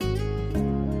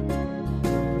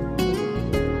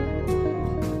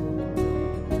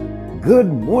Good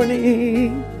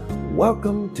morning!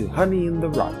 Welcome to Honey in the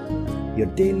Rock, your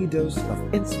daily dose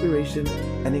of inspiration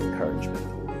and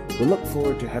encouragement. We look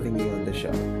forward to having you on the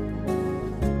show.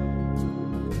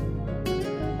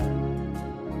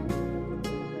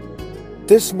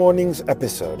 This morning's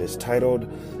episode is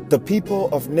titled, The People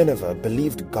of Nineveh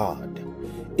Believed God.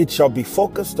 It shall be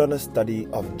focused on a study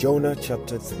of Jonah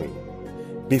chapter 3.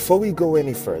 Before we go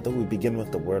any further, we begin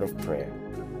with the word of prayer.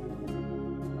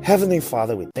 Heavenly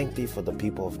Father, we thank Thee for the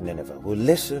people of Nineveh who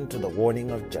listened to the warning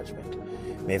of judgment.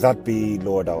 May that be,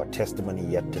 Lord, our testimony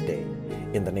yet today.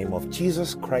 In the name of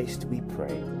Jesus Christ we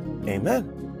pray. Amen.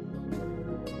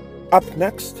 Up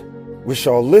next, we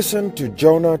shall listen to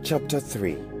Jonah chapter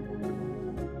 3.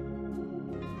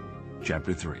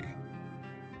 Chapter 3.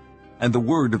 And the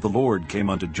word of the Lord came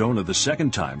unto Jonah the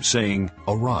second time, saying,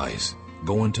 Arise,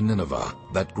 go unto Nineveh,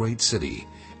 that great city,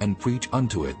 and preach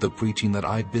unto it the preaching that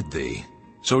I bid thee.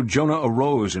 So Jonah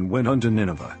arose and went unto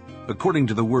Nineveh, according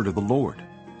to the word of the Lord.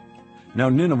 Now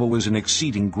Nineveh was an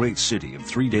exceeding great city of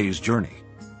 3 days' journey.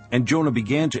 And Jonah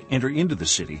began to enter into the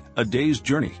city a day's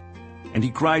journey. And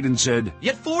he cried and said,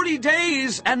 Yet 40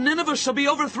 days, and Nineveh shall be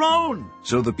overthrown.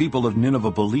 So the people of Nineveh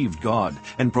believed God,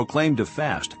 and proclaimed a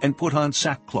fast, and put on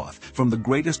sackcloth, from the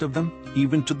greatest of them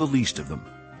even to the least of them.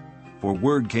 For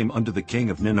word came unto the king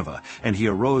of Nineveh, and he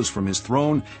arose from his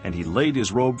throne, and he laid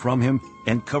his robe from him,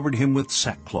 and covered him with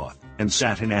sackcloth, and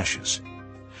sat in ashes.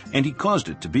 And he caused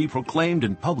it to be proclaimed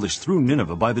and published through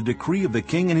Nineveh by the decree of the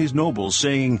king and his nobles,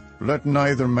 saying, Let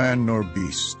neither man nor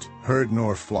beast, herd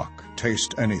nor flock,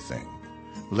 taste anything.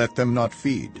 Let them not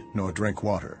feed, nor drink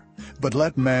water. But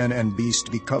let man and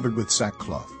beast be covered with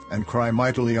sackcloth, and cry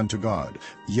mightily unto God.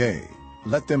 Yea,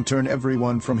 let them turn every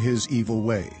one from his evil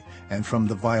way, and from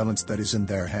the violence that is in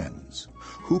their hands.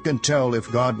 Who can tell if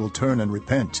God will turn and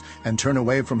repent, and turn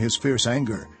away from his fierce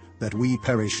anger, that we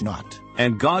perish not?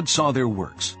 And God saw their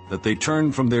works, that they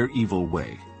turned from their evil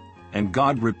way. And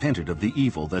God repented of the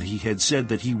evil that he had said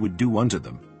that he would do unto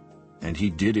them. And he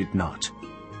did it not.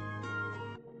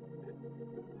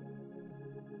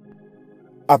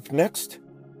 Up next,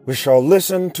 we shall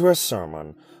listen to a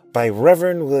sermon by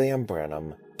Reverend William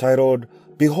Branham titled,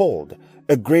 Behold,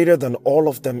 a greater than all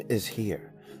of them is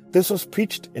here. This was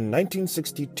preached in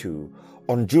 1962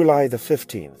 on July the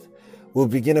 15th. We'll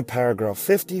begin at paragraph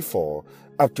 54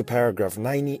 up to paragraph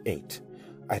 98.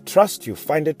 I trust you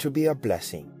find it to be a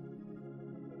blessing.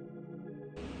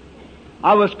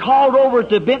 I was called over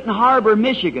to Benton Harbor,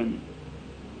 Michigan.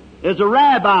 There's a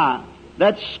rabbi,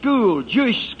 that school,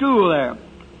 Jewish school there.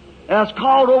 And I was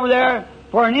called over there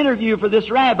for an interview for this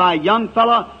rabbi, young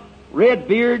fella, red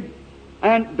beard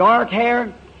and dark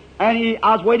hair. And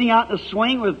I was waiting out in the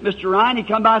swing with Mr. Ryan. He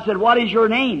come by and said, What is your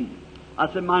name?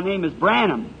 I said, My name is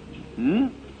Branham.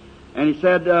 And he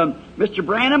said, Mr.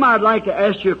 Branham, I'd like to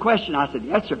ask you a question. I said,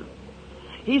 Yes, sir.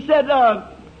 He said,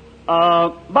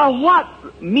 by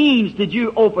what means did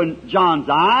you open John's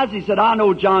eyes? He said, I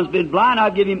know John's been blind.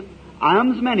 I've given him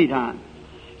alms many times.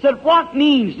 He said, what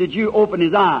means did you open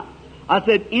his eyes? I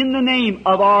said, in the name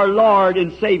of our Lord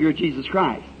and Savior, Jesus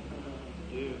Christ.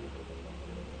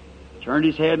 Turned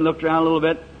his head and looked around a little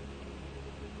bit.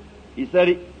 He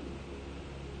said,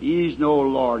 He's no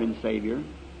Lord and Savior.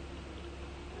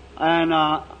 And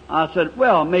I said,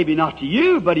 well, maybe not to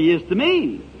you, but He is to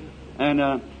me.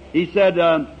 And he said,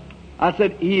 I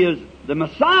said, He is the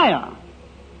Messiah.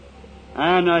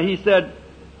 And he said,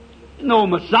 no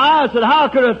Messiah. I said, how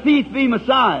could a thief be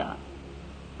Messiah?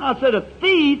 I said, a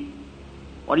thief?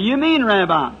 What do you mean,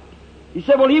 Rabbi? He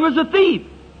said, well, he was a thief.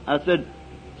 I said,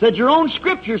 your own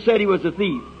scripture said he was a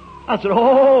thief. I said,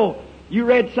 oh, you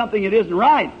read something that isn't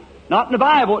right. Not in the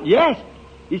Bible. Yes.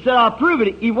 He said, I'll prove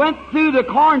it. He went through the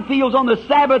cornfields on the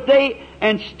Sabbath day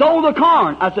and stole the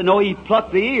corn. I said, no, he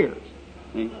plucked the ears.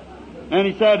 And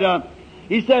he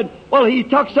said, well, he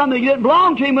took something that didn't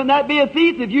belong to him. Wouldn't that be a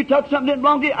thief if you took something that didn't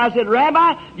belong to you? I said,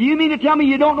 Rabbi, do you mean to tell me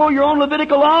you don't know your own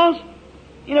Levitical laws?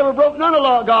 You never broke none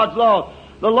of God's laws.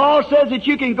 The law says that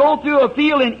you can go through a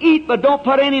field and eat, but don't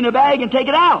put any in a bag and take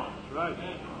it out. Right.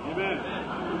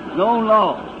 Amen. His own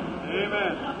law.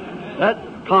 Amen.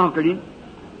 That conquered him.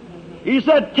 He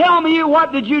said, tell me,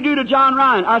 what did you do to John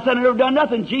Ryan? I said, I've never done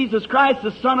nothing. Jesus Christ,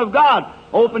 the Son of God,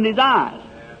 opened his eyes.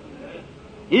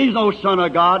 He's no Son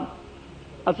of God.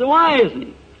 I said, why isn't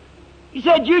he? He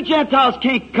said, you Gentiles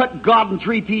can't cut God in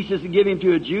 3 pieces and give him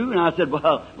to a Jew. And I said,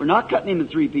 well, we're not cutting him in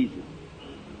 3 pieces.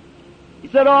 He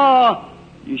said, oh,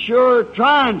 you sure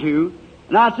trying to.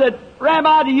 And I said,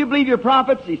 Rabbi, do you believe your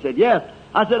prophets? He said, yes.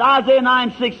 I said, Isaiah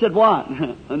 9:6 said what?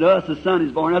 Unto us a son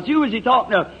is born. I said, who was he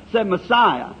talking to? He said,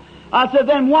 Messiah. I said,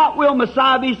 then what will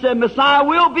Messiah be? He said, Messiah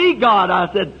will be God.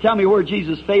 I said, tell me where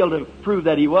Jesus failed to prove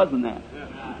that He wasn't that.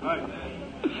 Right.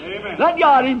 Amen. That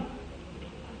got him.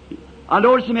 I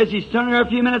noticed him as he's standing there a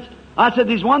few minutes. I said,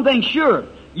 there's one thing sure.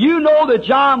 You know that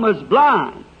John was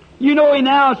blind. You know he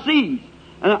now sees.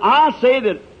 And I say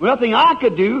that nothing I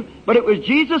could do, but it was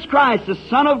Jesus Christ, the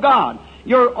Son of God,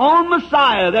 your own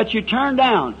Messiah that you turned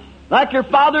down. Like your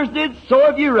fathers did, so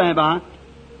have you, Rabbi.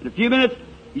 In a few minutes,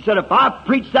 he said, if I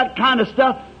preached that kind of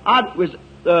stuff, I was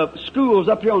schools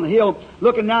up here on the hill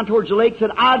looking down towards the lake, said,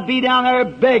 I'd be down there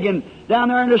begging down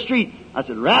there in the street. I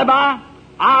said, Rabbi,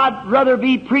 I'd rather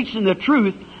be preaching the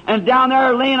truth and down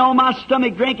there laying on my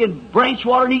stomach drinking branch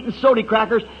water and eating soda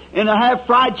crackers and to have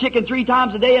fried chicken 3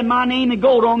 times a day and my name in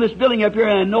gold on this building up here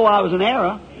and know I was an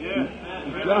error.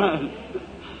 Yes.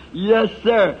 Yes,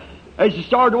 sir. As he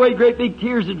started away, great big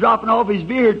tears are dropping off his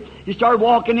beard. He started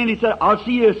walking in. He said, I'll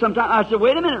see you sometime. I said,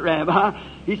 wait a minute, Rabbi.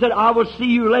 He said, I will see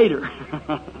you later.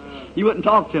 He wouldn't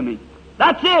talk to me.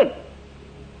 That's it.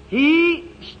 He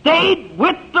stayed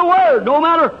with the Word. No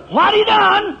matter what he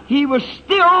done, he was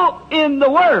still in the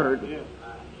Word.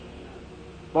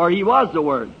 For he was the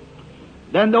Word.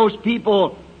 Then those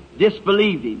people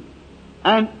disbelieved him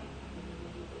and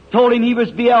told him he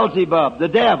was Beelzebub, the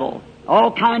devil,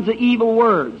 all kinds of evil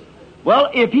words.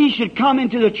 Well, if he should come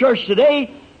into the church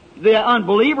today, the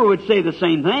unbeliever would say the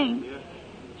same thing.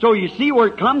 So you see where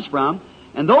it comes from.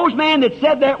 And those men that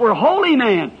said that were holy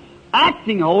men,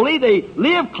 acting holy, they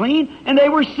lived clean, and they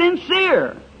were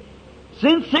sincere.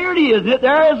 Sincerity, isn't it?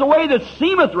 There is a way that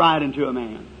seemeth right unto a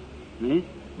man. See?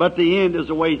 But the end is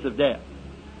the ways of death.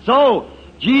 So,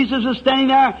 Jesus was standing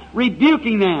there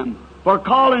rebuking them for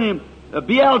calling him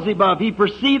Beelzebub. He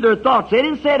perceived their thoughts. They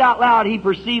didn't say it out loud. He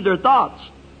perceived their thoughts.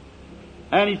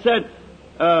 And he said,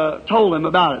 told them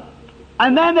about it.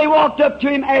 And then they walked up to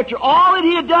him after all that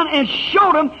he had done and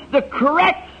showed him the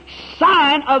correct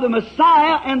sign of the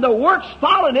Messiah, and the works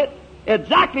followed it,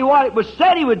 exactly what it was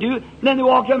said he would do. And then they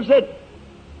walked up and said,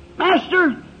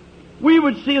 Master, we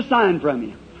would see a sign from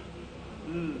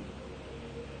you.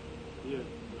 Yes.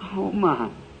 Oh my.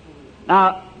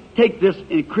 Now, take this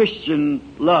in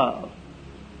Christian love.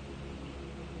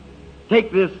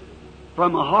 Take this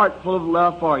from a heart full of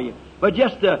love for you. But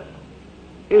just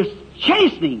it's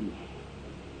chastening.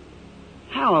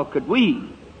 How could we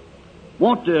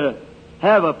want to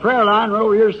have a prayer line right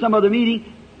over here at some other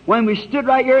meeting when we stood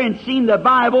right here and seen the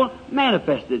Bible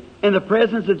manifested in the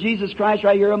presence of Jesus Christ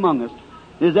right here among us?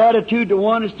 His attitude to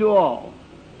one is to all.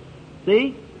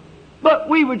 See? But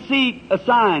we would see a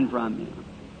sign from him.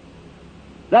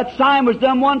 That sign was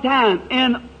done one time,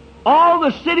 and all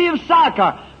the city of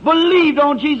Sychar believed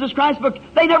on Jesus Christ, but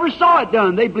they never saw it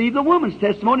done. They believed the woman's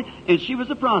testimony, and she was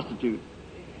a prostitute.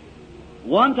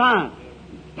 One time.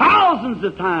 Thousands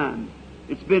of times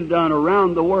it's been done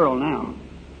around the world now.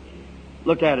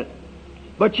 Look at it.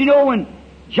 But you know, when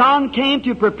John came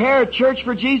to prepare a church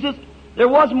for Jesus, there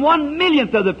wasn't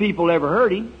 1/1,000,000th of the people ever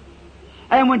heard him.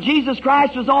 And when Jesus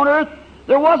Christ was on earth,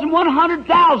 there wasn't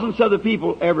 100,000th of the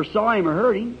people ever saw him or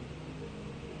heard him.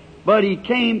 But he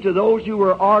came to those who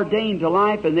were ordained to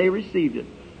life, and they received it.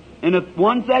 And the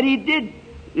ones that he did,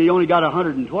 he only got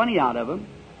 120 out of them.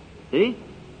 See?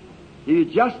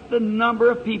 It's just the number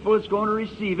of people that's going to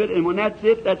receive it, and when that's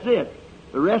it, that's it.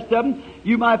 The rest of them,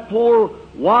 you might pour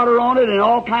water on it and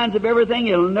all kinds of everything.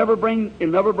 It'll never bring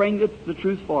the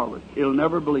truth forward. It'll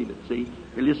never believe it. See,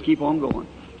 it'll just keep on going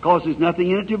because there's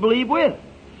nothing in it to believe with.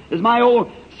 As my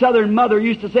old Southern mother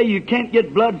used to say, you can't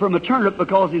get blood from a turnip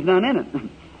because there's none in it.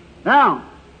 Now,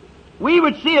 we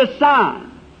would see a sign.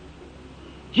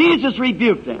 Jesus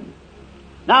rebuked them.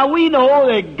 Now we know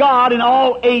that God in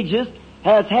all ages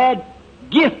has had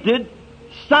gifted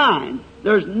signs.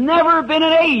 There's never been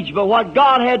an age but what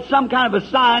God had some kind of a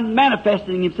sign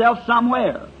manifesting himself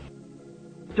somewhere.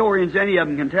 Historians, any of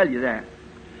them can tell you that.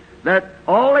 That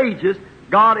all ages,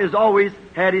 God has always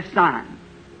had his sign.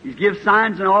 He gives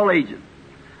signs in all ages.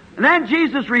 And then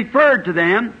Jesus referred to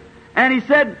them, and he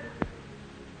said,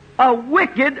 a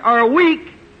wicked or a weak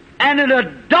and an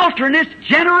adulterous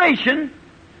generation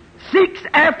seeks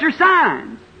after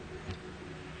signs.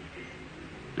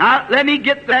 Now, let me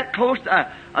get that close.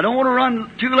 I don't want to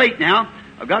run too late now.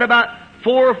 I've got about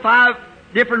 4 or 5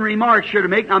 different remarks here to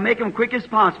make, and I'll make them quick as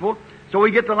possible so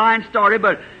we get the line started,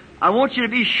 but I want you to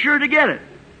be sure to get it.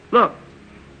 Look,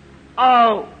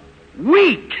 a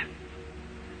weak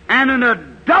and an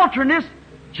adulterous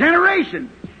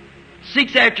generation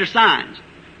seeks after signs.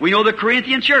 We know the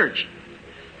Corinthian church.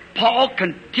 Paul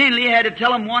continually had to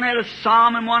tell them one had a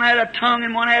psalm and one had a tongue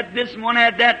and one had this and one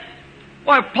had that.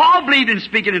 Well, Paul believed in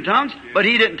speaking in tongues, but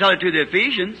he didn't tell it to the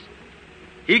Ephesians.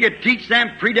 He could teach them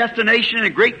predestination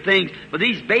and great things. But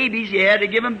these babies, he had to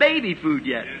give them baby food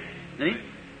yet. See?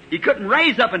 He couldn't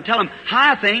raise up and tell them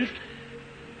high things.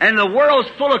 And the world's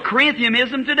full of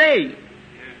Corinthianism today.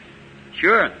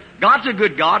 Sure, God's a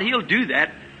good God. He'll do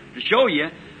that to show you.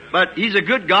 But He's a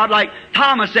good God. Like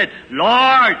Thomas said,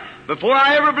 Lord, before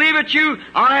I ever believe at you,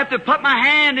 I'll have to put my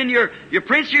hand in your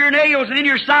prints of your nails and in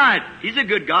your side. He's a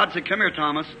good God. Said, come here,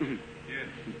 Thomas.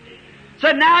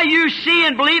 Said, now you see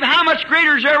and believe. How much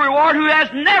greater is their reward who has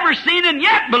never seen and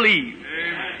yet believed?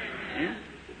 Yeah.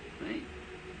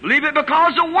 Believe it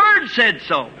because the Word said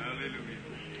so.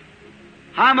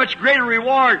 How much greater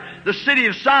reward the city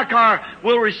of Sychar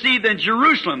will receive than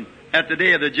Jerusalem at the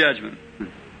day of the judgment.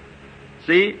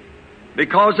 See?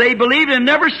 Because they believed and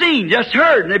never seen, just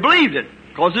heard, and they believed it,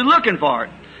 because they're looking for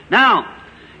it. Now,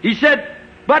 he said,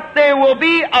 but there will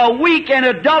be a weak and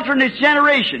adulterous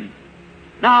generation.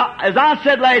 Now, as I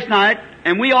said last night,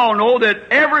 and we all know that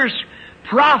every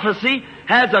prophecy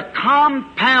has a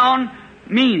compound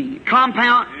meaning.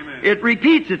 Compound, it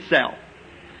repeats itself.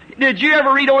 Did you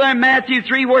ever read over there in Matthew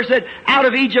 3 where it said, out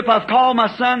of Egypt I've called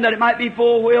my son that it might be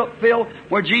fulfilled,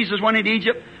 where Jesus went into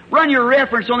Egypt? Run your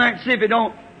reference on that and see if it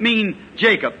don't mean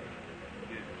Jacob.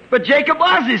 But Jacob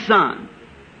was his son.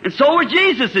 And so was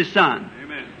Jesus his son.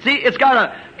 Amen. See, it's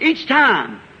got each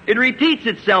time it repeats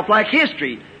itself like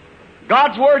history.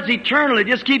 God's Word's eternal. It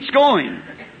just keeps going.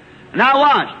 Now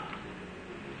watch.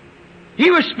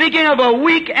 He was speaking of a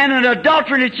weak and an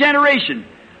adulterous generation.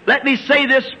 Let me say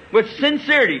this with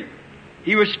sincerity.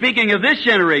 He was speaking of this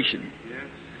generation. Yes.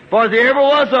 For there ever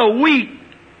was a weak,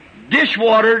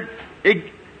 dishwatered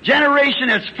generation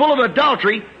as full of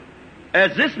adultery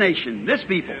as this nation, this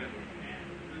people. Yes.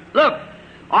 Look,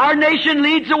 our nation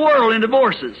leads the world in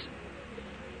divorces.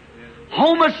 Yes.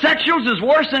 Homosexuals is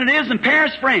worse than it is in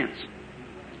Paris, France.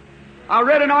 I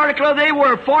read an article the other day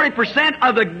where 40%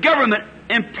 of the government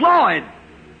employed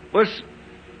was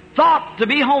thought to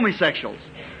be homosexuals.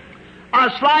 I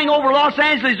was flying over Los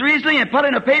Angeles recently and put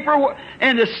in a paper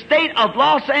in the state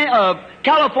of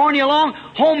California alone,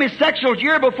 homosexuals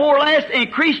year before last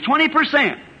increased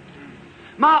 20%.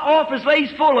 My office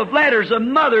lays full of letters of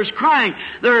mothers crying.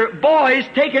 Their boys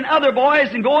taking other boys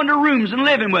and going to rooms and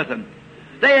living with them.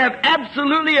 They have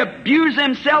absolutely abused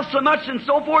themselves so much and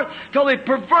so forth till they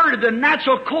perverted the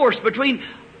natural course between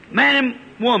man and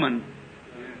woman.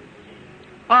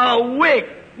 A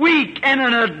weak and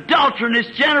an adulterous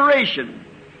generation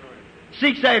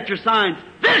seeks after signs.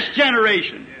 This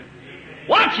generation,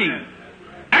 watching,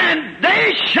 and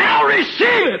they shall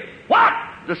receive it. What?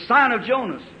 The sign of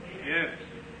Jonas. Yes.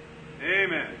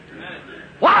 Amen.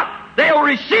 What? They'll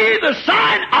receive the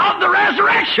sign of the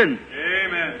resurrection.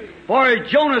 Amen. For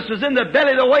Jonas was in the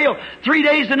belly of the whale 3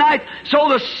 days and nights, so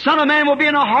the Son of Man will be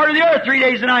in the heart of the earth 3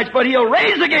 days and nights, but He'll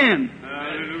raise again.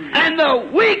 Hallelujah. And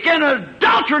the weak and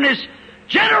adulterous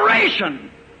generation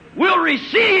will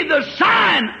receive the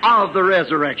sign of the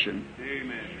resurrection.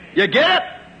 Amen. You get it?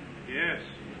 Yes.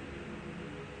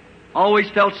 Always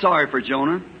felt sorry for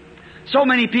Jonah. So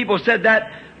many people said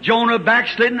that Jonah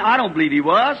backslidden. I don't believe he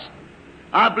was.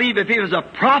 I believe if he was a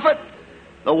prophet,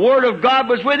 the Word of God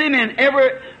was with him, and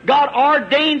God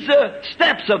ordains the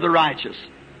steps of the righteous.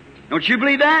 Don't you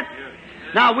believe that? Yes.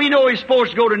 Now, we know he's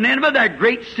supposed to go to Nineveh, that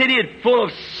great city full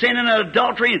of sin and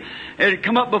adultery, and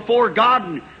come up before God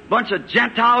and a bunch of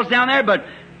Gentiles down there. But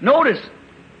notice,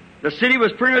 the city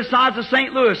was pretty much the size of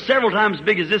St. Louis, several times as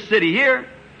big as this city here.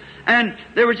 And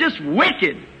they were just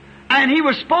wicked. And he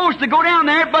was supposed to go down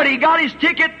there, but he got his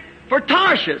ticket for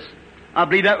Tarshish. I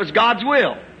believe that was God's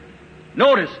will.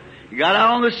 Notice, he got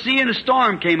out on the sea and a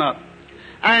storm came up.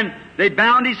 And they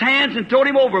bound his hands and threw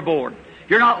him overboard.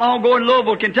 Here not long ago in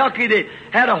Louisville, Kentucky, they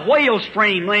had a whale's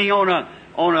frame laying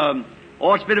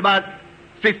it's been about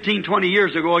 15, 20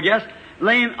 years ago, I guess,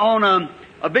 laying on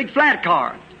a big flat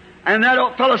car. And that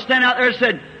old fellow standing out there and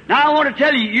said, now I want to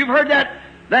tell you, you've heard that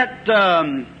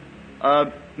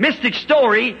mystic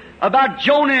story about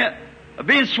Jonah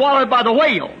being swallowed by the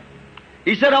whale.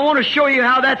 He said, I want to show you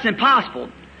how that's impossible.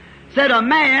 Said a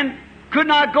man could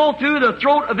not go through the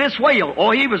throat of this whale.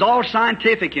 Oh, he was all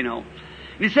scientific, you know.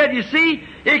 He said, you see,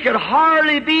 it could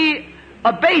hardly be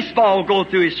a baseball go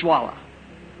through his swallow.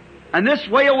 And this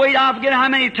whale weighed, I forget how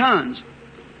many tons.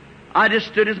 I just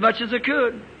stood as much as I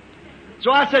could.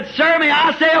 So I said, sir, may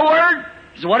I say a word?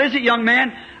 He said, what is it, young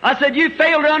man? I said, you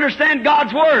fail to understand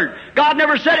God's Word. God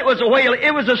never said it was a whale.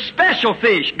 It was a special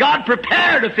fish. God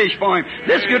prepared a fish for him.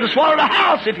 This could have swallowed a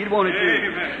house if he'd wanted to.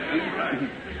 Amen.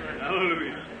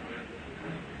 Hallelujah.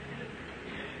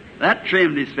 That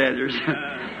trimmed his feathers.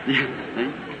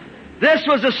 This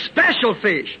was a special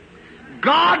fish.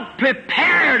 God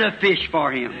prepared a fish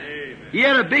for him. Amen. He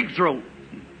had a big throat.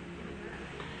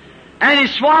 And he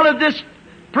swallowed this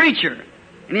preacher.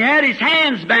 And he had his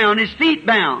hands bound, his feet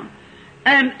bound.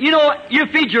 And, you know, you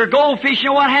feed your goldfish, you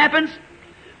know what happens?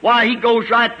 Why, he goes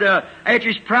right after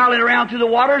he's prowling around through the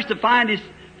waters to find his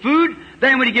food.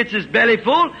 Then when he gets his belly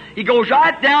full, he goes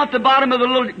right down at the bottom of the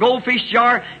little goldfish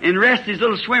jar and rests his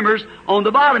little swimmers on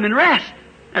the bottom and rest.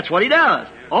 That's what he does.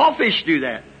 All fish do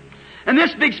that. And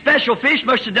this big special fish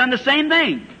must have done the same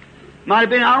thing. Might have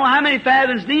been, I don't know how many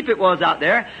fathoms deep it was out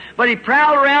there, but he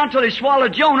prowled around till he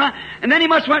swallowed Jonah, and then he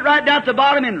must have went right down at the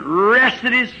bottom and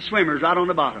rested his swimmers right on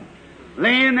the bottom.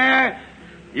 Laying there,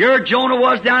 your Jonah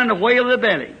was down in the whale of the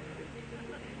belly,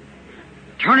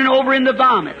 turning over in the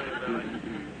vomit.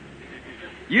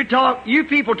 You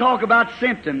people talk about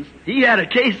symptoms. He had a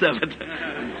case of it.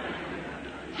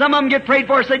 Some of them get prayed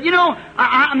for and said, you know,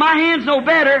 my hand's no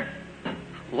better.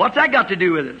 What's that got to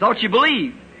do with it? Thought you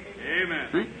believed. Amen.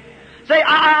 Huh? Say,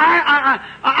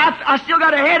 I still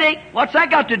got a headache. What's that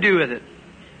got to do with it?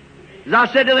 As I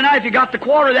said the other night, if you got the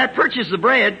quarter, that purchase the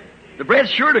bread. The bread's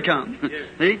sure to come. Yes.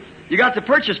 See? You got the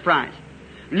purchase price.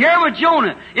 And here with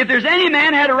Jonah, if there's any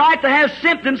man had a right to have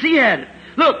symptoms, he had it.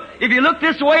 Look, if you look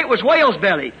this way, it was whale's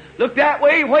belly. Look that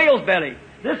way, whale's belly.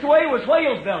 This way was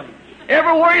whale's belly.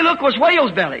 Everywhere he looked was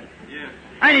whale's belly. Yes.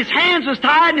 And his hands was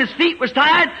tied and his feet was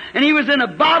tied, and he was in the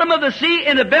bottom of the sea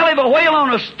in the belly of a whale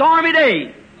on a stormy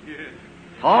day. Yes.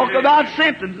 Talk about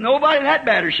symptoms. Nobody in that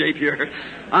better shape here,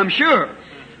 I'm sure.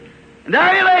 And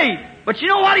there he lay. But you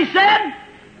know what he said?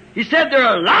 He said, there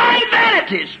are lying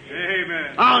vanities.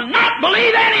 Amen. I'll not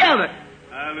believe any of it.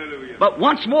 Hallelujah. But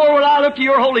once more will I look to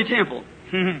your holy temple.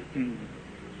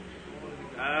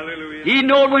 Hallelujah. He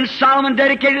knew when Solomon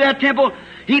dedicated that temple,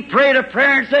 he prayed a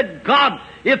prayer and said, God,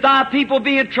 if thy people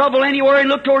be in trouble anywhere and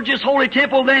look towards this holy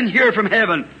temple, then hear from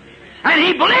heaven. And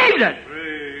he believed it.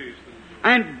 Praise.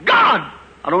 And God,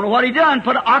 I don't know what he done,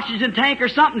 put an oxygen tank or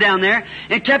something down there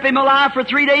and kept him alive for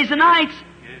 3 days and nights.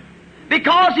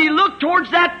 Because he looked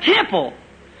towards that temple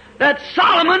that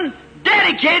Solomon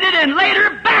dedicated and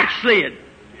later backslid.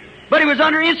 But he was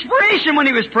under inspiration when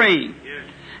he was praying.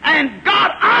 And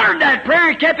God honored that prayer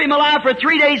and kept him alive for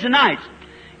 3 days and nights.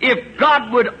 If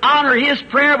God would honor his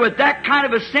prayer with that kind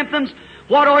of a symptoms,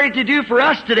 what are you to do for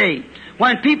us today?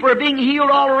 When people are being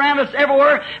healed all around us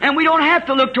everywhere, and we don't have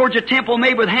to look towards a temple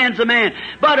made with hands of man,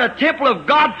 but a temple of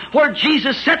God where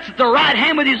Jesus sits at the right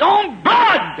hand with his own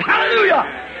blood.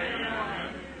 Hallelujah!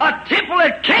 A temple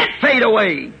that can't fade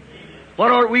away.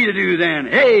 What are we to do then?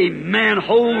 Amen.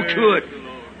 Hold to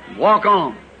it. Walk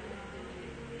on.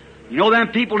 You know them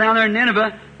people down there in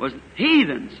Nineveh was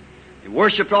heathens. They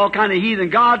worshipped all kind of heathen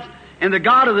gods, and the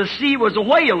god of the sea was a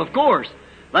whale, of course.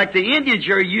 Like the Indians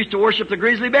here used to worship the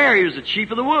grizzly bear. He was the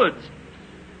chief of the woods.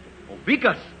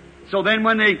 Vicus. So then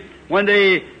when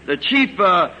the chief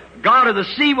god of the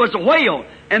sea was a whale,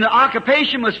 and the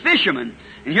occupation was fishermen,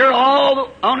 and here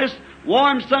on this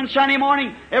warm, sunshiny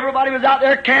morning, everybody was out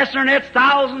there casting their nets,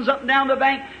 thousands up and down the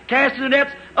bank, casting the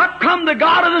nets. Up come the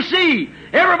God of the sea.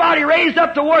 Everybody raised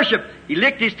up to worship. He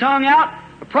licked his tongue out.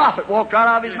 A prophet walked right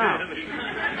out of his mouth.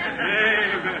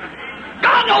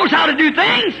 God knows how to do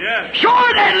things. Yeah.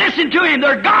 Sure, they listened to him.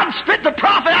 Their God spit the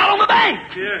prophet out on the bank.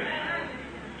 Yes.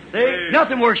 See,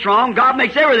 nothing works wrong. God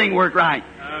makes everything work right.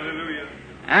 Hallelujah.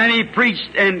 And he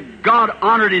preached, and God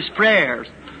honored his prayers.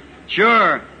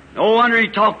 Sure. No wonder he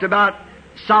talked about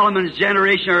Solomon's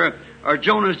generation or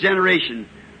Jonah's generation,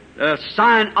 the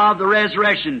sign of the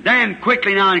resurrection. Then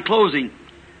quickly now in closing,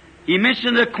 he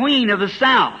mentioned the queen of the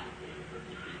south.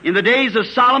 In the days of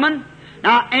Solomon,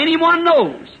 now anyone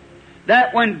knows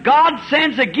that when God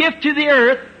sends a gift to the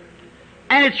earth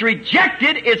and it's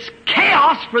rejected, it's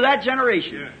chaos for that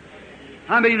generation. Yeah.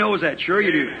 How many knows that? Sure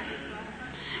you do.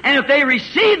 And if they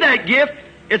receive that gift,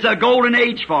 it's a golden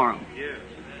age for them. Yes.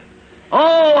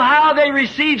 Oh, how they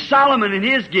received Solomon and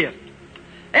his gift.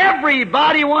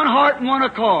 Everybody one heart and one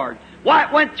accord. Why,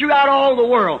 it went throughout all the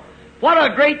world. What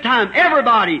a great time.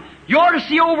 Everybody. You ought to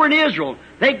see over in Israel.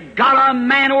 They got a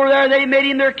man over there. They made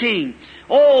him their king.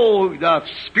 Oh, the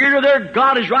Spirit of their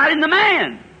God is right in the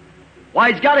man.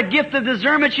 Why, he's got a gift of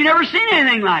discernment. You never seen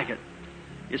anything like it.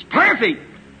 It's perfect.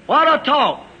 What a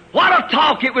talk. What a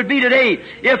talk it would be today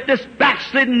if this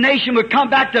backslidden nation would come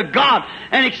back to God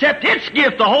and accept its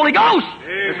gift, the Holy Ghost,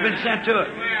 that's been sent to it.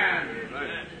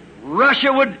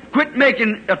 Russia would quit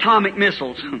making atomic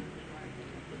missiles.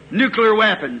 Nuclear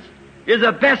weapons is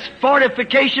the best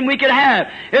fortification we could have.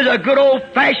 Is a good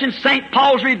old-fashioned St.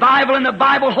 Paul's revival in the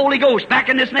Bible Holy Ghost back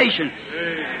in this nation.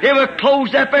 It would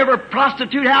close up every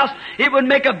prostitute house. It would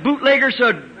make a bootlegger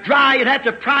so dry it'd have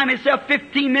to prime itself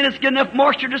 15 minutes to get enough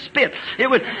moisture to spit. It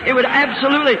would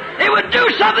absolutely, it would do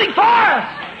something for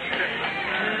us.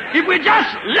 If we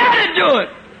just let it do it.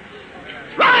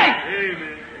 Right.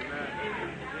 Amen.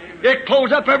 It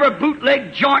closed up every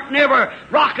bootleg joint and every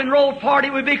rock and roll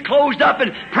party would be closed up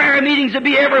and prayer meetings would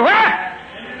be everywhere.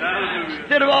 Hallelujah.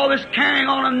 Instead of all this carrying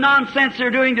on of nonsense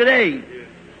they're doing today.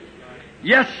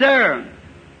 Yes, sir.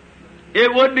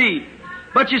 It would be.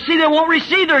 But you see, they won't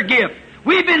receive their gift.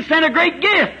 We've been sent a great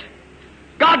gift.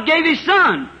 God gave His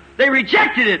Son. They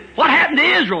rejected it. What happened to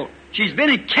Israel? She's been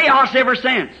in chaos ever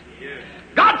since.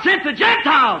 God sent the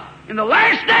Gentiles in the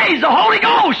last days the Holy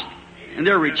Ghost. And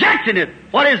they're rejecting it.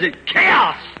 What is it?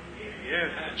 Chaos.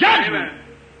 Yes. Judgment.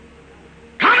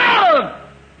 Come out of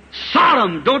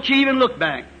Sodom. Don't you even look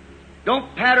back.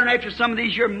 Don't pattern after some of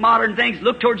these your modern things.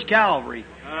 Look towards Calvary.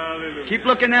 Hallelujah. Keep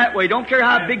looking that way. Don't care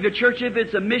how big the church is. If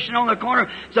it's a mission on the corner,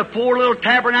 it's a poor little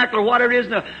tabernacle or whatever it is,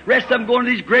 and the rest of them going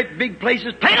to these great big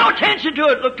places. Pay no attention to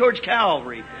it. Look towards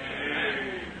Calvary.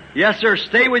 Yes, sir.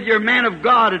 Stay with your man of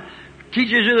God and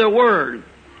teaches you the Word.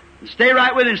 And stay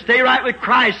right with Him. Stay right with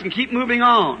Christ and keep moving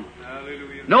on.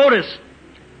 Hallelujah. Notice,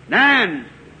 then,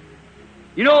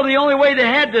 you know the only way they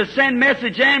had to send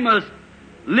message in was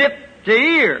lip to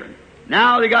ear.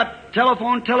 Now they got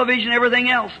telephone, television, everything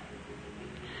else.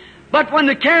 But when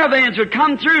the caravans would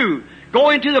come through, go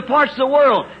into the parts of the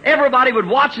world, everybody would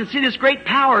watch and see this great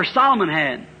power Solomon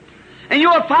had. And you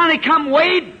would finally come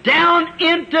way down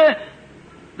into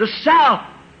the south.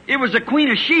 It was the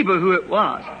Queen of Sheba who it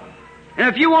was. And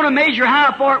if you want to measure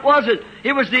how far it was,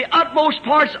 it was the utmost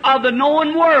parts of the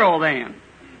known world then.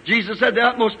 Jesus said the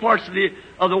utmost parts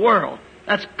of the world.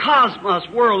 That's cosmos,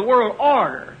 world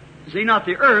order. See, not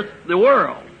the earth, the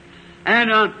world.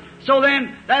 And so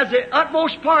then, that's the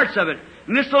utmost parts of it.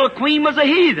 And this little queen was a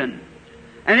heathen.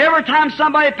 And every time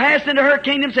somebody passed into her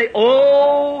kingdom, say,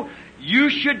 "Oh, you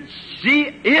should see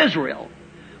Israel."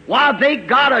 Why, they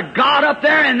got a God up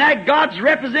there, and that God's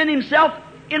representing Himself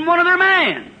in one of their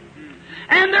men.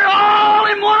 And they're all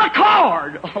in one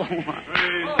accord. Oh,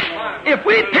 my. If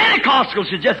we Pentecostals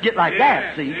should just get like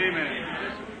that, see. Amen.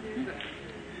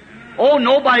 Oh,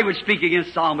 nobody would speak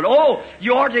against Solomon. Oh,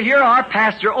 you ought to hear our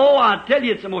pastor. Oh, I tell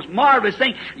you, it's the most marvelous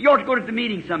thing. You ought to go to the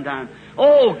meeting sometime.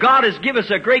 Oh, God has given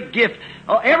us a great gift.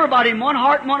 Oh, everybody in one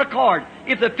heart and one accord.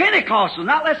 If the Pentecostals,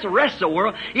 not less the rest of the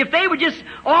world, if they would just,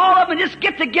 all of them just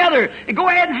get together and go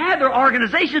ahead and have their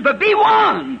organizations, but be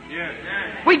one.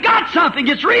 Yes. We got something.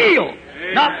 It's real.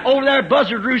 Amen. Not over there at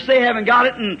Buzzard Roost, they haven't got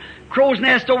it, and Crow's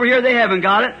Nest over here, they haven't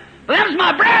got it. But them's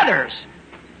my brothers.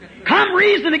 Come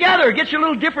reason together, get your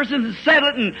little differences and settle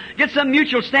it, and get some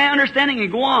mutual understanding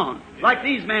and go on. Like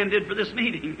these men did for this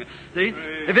meeting. See?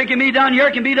 If it can be done here,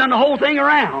 it can be done the whole thing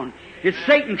around. It's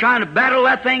Satan trying to battle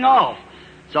that thing off.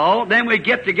 So then we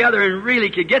get together and really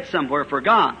could get somewhere for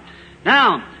God.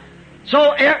 Now,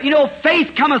 so, you know,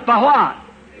 faith cometh by what?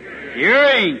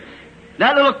 Hearing.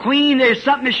 That little queen, there's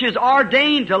something that she's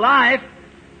ordained to life.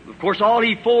 Of course, all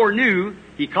He foreknew,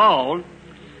 He called.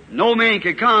 No man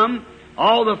could come.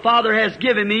 All the Father has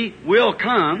given me will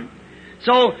come.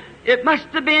 So it must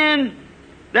have been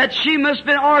that she must have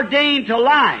been ordained to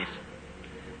life.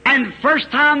 And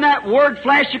first time that word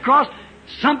flashed across,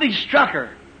 something struck her.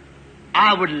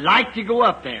 I would like to go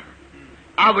up there.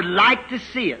 I would like to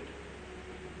see it.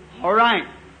 All right.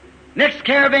 Next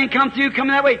caravan come through,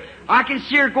 coming that way. I can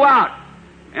see her go out.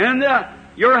 And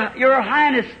Your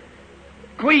Highness,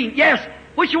 Queen, yes,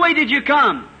 which way did you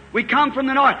come? We come from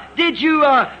the north. Did you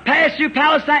pass through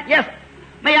Palestine? Yes.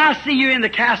 May I see you in the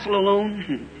castle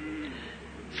alone?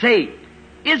 Say,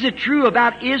 is it true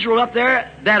about Israel up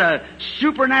there that a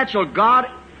supernatural God,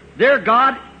 their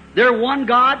one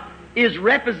God, is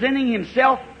representing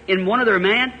Himself in one of their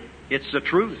men? It's the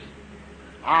truth.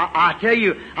 I tell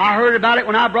you, I heard about it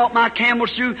when I brought my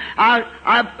camels through.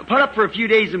 I put up for a few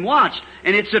days and watched,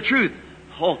 and it's the truth.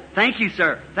 Oh, thank you,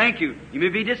 sir. Thank you. You may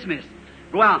be dismissed.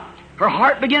 Go out. Her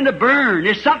heart began to burn.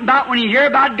 There's something about when you hear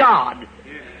about God.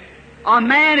 A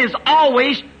man is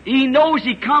always, he knows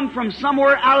he come from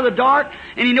somewhere out of the dark,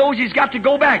 and he knows he's got to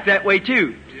go back that way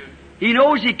too. He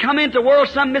knows he come into the world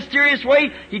some mysterious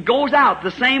way, he goes out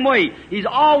the same way. He's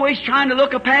always trying to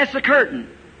look past the curtain.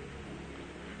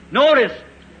 Notice,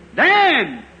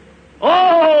 then,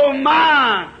 oh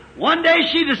my, one day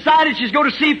she decided she's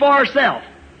going to see for herself.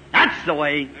 That's the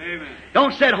way. Amen.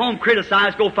 Don't sit home,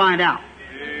 criticize, go find out.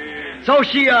 So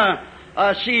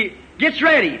she gets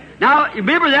ready. Now,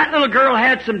 remember that little girl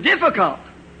had some difficulty.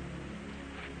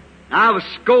 I was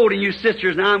scolding you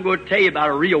sisters, now I'm going to tell you about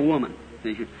a real woman.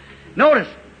 Notice,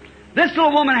 this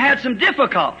little woman had some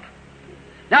difficulty.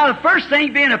 Now, the first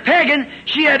thing, being a pagan,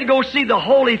 she had to go see the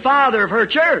Holy Father of her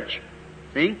church.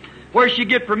 See? Where she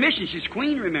get permission. She's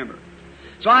queen, remember.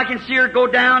 So I can see her go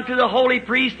down to the holy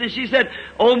priest, and she said,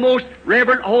 "O most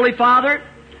reverend Holy Father,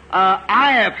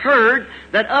 I have heard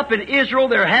that up in Israel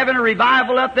they're having a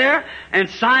revival up there, and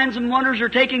signs and wonders are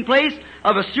taking place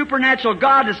of a supernatural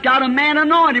God that's got a man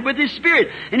anointed with His Spirit,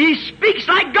 and he speaks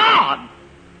like God."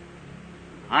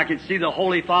 I can see the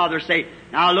Holy Father say,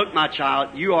 "Now look, my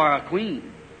child, you are a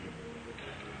queen.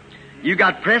 You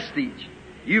got prestige.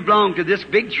 You belong to this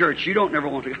big church. You don't never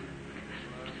want to go.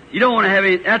 You don't want to have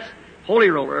any, that's holy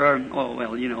roller,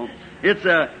 it's,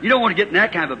 you don't want to get in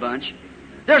that kind of a bunch.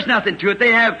 There's nothing to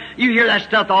it. You hear that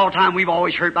stuff all the time. We've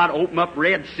always heard about open up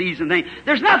Red Seas and things.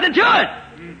 There's nothing to it.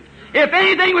 If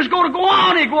anything was going to go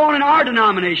on, it'd go on in our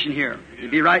denomination here.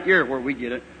 It'd be right here where we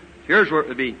get it. Here's where it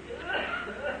would be.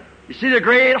 You see the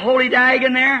great holy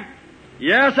dragon there?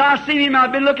 Yes, I've seen him.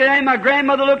 I've been looking at him. My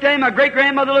grandmother looked at him. My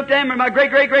great-grandmother looked at him. And my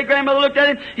great-great-great-grandmother looked at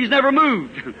him. He's never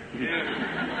moved.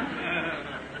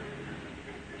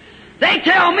 They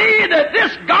tell me that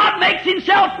this God makes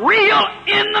Himself real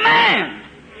in the man.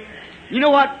 You know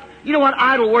what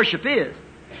idol worship is?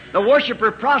 The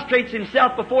worshiper prostrates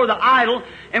himself before the idol,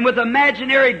 and with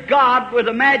imaginary God, with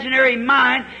imaginary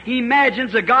mind, he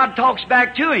imagines that God talks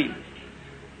back to him.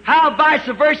 How vice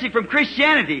versa from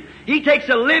Christianity? He takes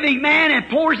a living man and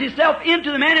pours himself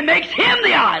into the man and makes him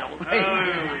the idol.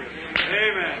 Hallelujah.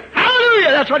 Amen.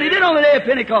 Hallelujah! That's what he did on the day of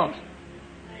Pentecost.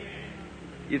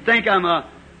 You think I'm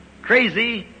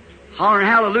crazy, hollering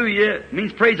hallelujah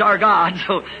means praise our God.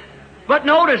 So, but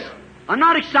notice, I'm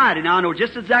not excited. Now I know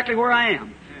just exactly where I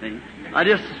am. See? I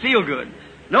just feel good.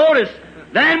 Notice,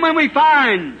 then when we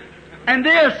find, and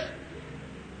this,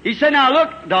 he said, "Now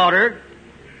look, daughter,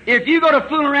 if you go to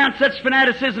fooling around such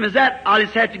fanaticism as that, I'll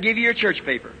just have to give you your church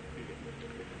paper."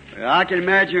 Well, I can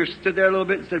imagine her stood there a little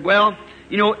bit and said, "Well,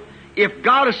 if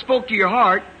God has spoke to your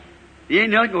heart, there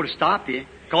ain't nothing going to stop you.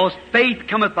 Because faith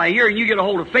cometh by hearing. You get a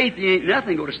hold of faith, there ain't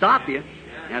nothing going to stop you.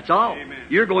 That's all. Amen.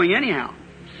 You're going anyhow.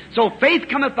 So faith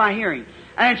cometh by hearing."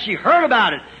 And she heard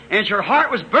about it, and her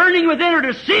heart was burning within her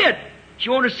to see it. She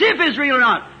wanted to see if it's real or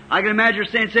not. I can imagine her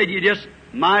saying, "You just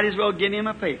might as well give me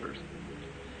my papers.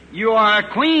 You are a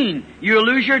queen. You'll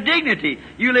lose your dignity.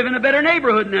 You live in a better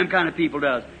neighborhood than them kind of people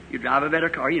does. You drive a better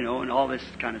car, and all this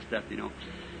kind of stuff,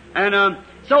 And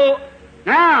so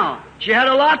now she had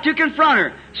a lot to confront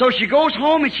her. So she goes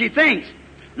home and she thinks,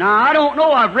 "Now I don't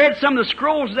know. I've read some of the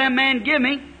scrolls that man give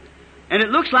me, and it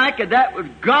looks like that was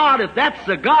God. If that's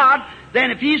the God,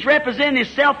 then if He's representing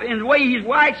Himself in the way He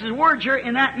writes His words here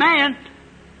in that man,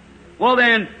 well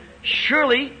then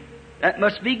surely that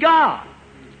must be God."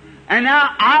 And now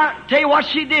I tell you what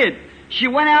she did. She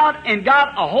went out and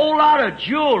got a whole lot of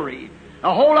jewelry,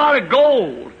 a whole lot of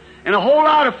gold, and a whole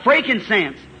lot of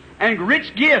frankincense and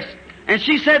rich gifts. And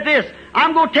she said this,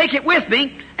 "I'm going to take it with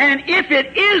me, and if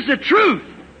it is the truth,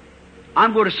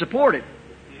 I'm going to support it.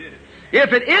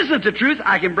 If it isn't the truth,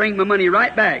 I can bring my money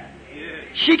right back."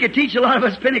 She could teach a lot of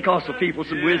us Pentecostal people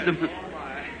some wisdom.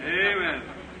 Amen.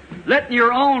 Letting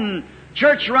your own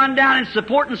church run down and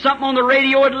supporting something on the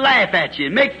radio and laugh at you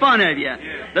and make fun of you.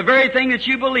 The very thing that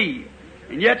you believe.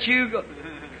 And yet you go,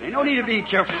 ain't no need to be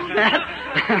careful of that.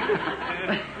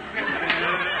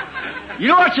 You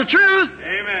know what's the truth?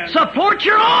 Amen. Support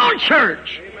your own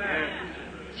church. Amen.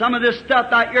 Some of this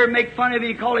stuff out here make fun of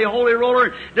you, call you a holy roller,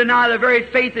 and deny the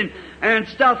very faith and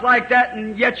stuff like that,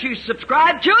 and yet you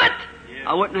subscribe to it? Yes.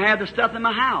 I wouldn't have the stuff in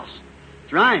my house.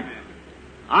 That's right.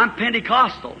 I'm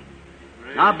Pentecostal.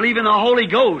 I believe in the Holy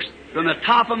Ghost from the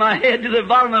top of my head to the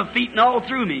bottom of my feet and all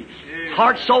through me. Yes.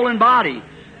 Heart, soul, and body.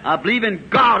 I believe in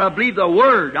God. I believe the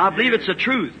Word. I believe it's the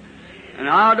truth. And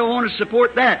I don't want to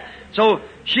support that. So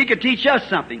she could teach us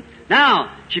something.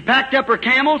 Now, she packed up her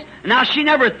camels, and now she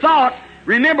never thought,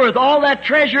 remember, with all that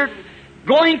treasure,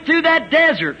 going through that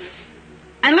desert.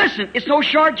 And listen, it's no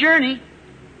short journey.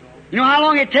 You know how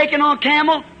long it taken on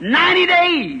camel? 90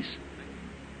 days.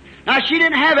 Now, she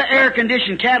didn't have an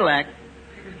air-conditioned Cadillac.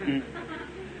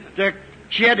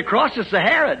 She had to cross the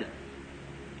Sahara.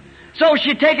 So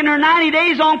she'd taken her 90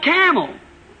 days on camel.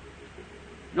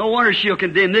 No wonder she'll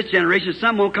condemn this generation.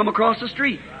 Some won't come across the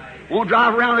street. Won't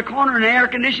drive around the corner in an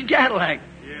air-conditioned Cadillac.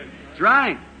 Yes. That's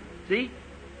right. See?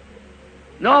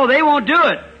 No, they won't do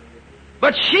it.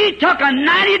 But she took a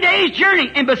 90 days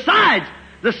journey. And besides,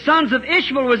 the sons of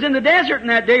Ishmael was in the desert in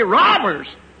that day, robbers,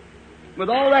 with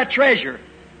all that treasure.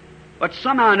 But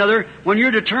somehow or another, when you're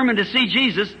determined to see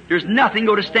Jesus, there's nothing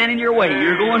going to stand in your way.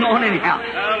 You're going on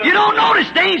anyhow. You don't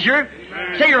notice danger.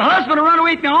 Say your husband will run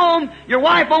away from you home, your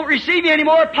wife won't receive you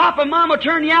anymore, Papa and Mom will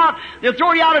turn you out, they'll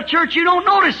throw you out of church. You don't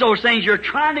notice those things. You're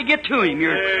trying to get to Him.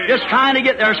 You're just trying to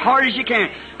get there as hard as you can,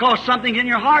 because something's in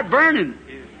your heart burning.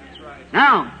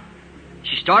 Now,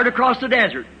 she started across the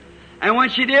desert, And when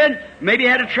she did, maybe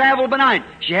had to travel by night.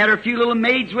 She had her few little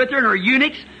maids with her and her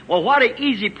eunuchs. Well, what an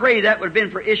easy prey that would have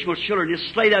been for Ishmael's children.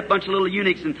 Just slay that bunch of little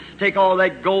eunuchs and take all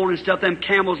that gold and stuff, them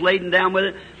camels laden down with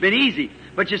it. Been easy.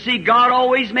 But you see, God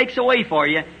always makes a way for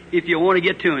you if you want to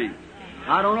get to Him.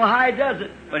 I don't know how He does it,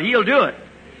 but He'll do it.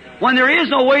 When there is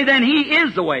no way, then He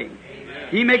is the way.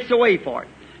 He makes a way for it.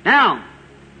 Now,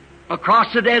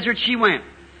 across the desert she went.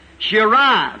 She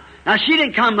arrived. Now, she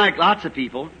didn't come like lots of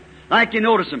people. Like you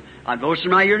notice them. I noticed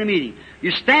them right here in a meeting.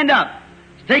 You stand up,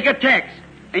 take a text,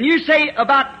 and you say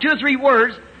about 2 or 3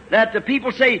 words that the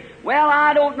people say, well,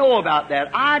 I don't know about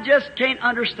that. I just can't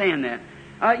understand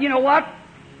that. You know what?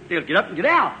 They'll get up and get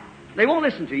out. They won't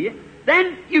listen to you.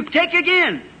 Then you take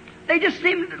again. They just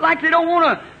seem like they don't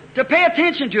want to pay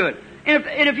attention to it.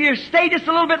 And if you stay just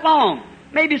a little bit long,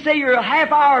 maybe say you're a half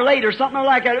hour late or something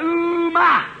like that, ooh,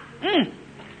 my.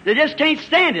 They just can't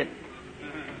stand it.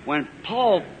 When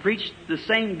Paul preached the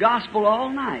same gospel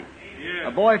all night, a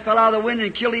boy fell out of the window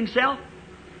and killed himself.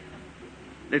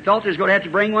 They thought they was going to have to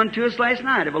bring one to us last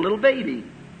night of a little baby.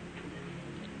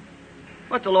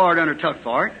 But the Lord undertook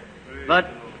for it. But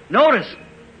notice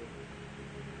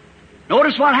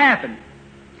what happened.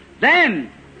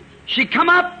 Then she come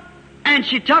up and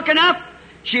she took enough.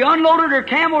 She unloaded her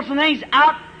camels and things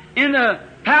out in the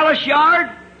palace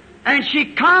yard. And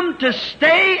she come to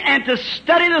stay and to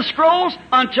study the scrolls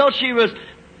until she was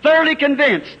thoroughly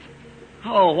convinced.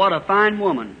 Oh, what a fine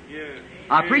woman.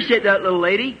 I appreciate that little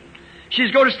lady. She's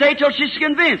going to stay till she's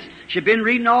convinced. She's been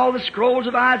reading all the scrolls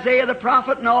of Isaiah the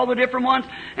prophet and all the different ones,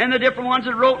 and the different ones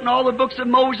that wrote in all the books of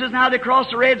Moses and how they crossed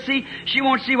the Red Sea. She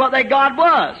wants to see what that God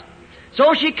was.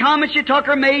 So she come and she took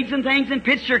her maids and things and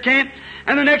pitched her tent,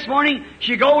 and the next morning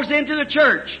she goes into the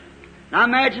church. Now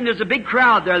imagine there's a big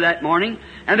crowd there that morning,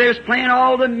 and they was playing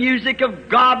all the music of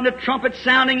God and the trumpet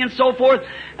sounding and so forth,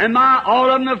 and all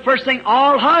of them, the first thing,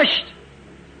 all hushed.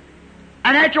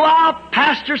 And after a while,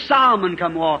 Pastor Solomon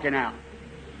come walking out.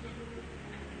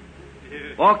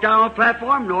 Walked out on the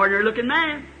platform, an ordinary looking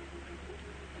man.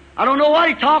 I don't know what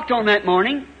he talked on that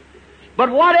morning,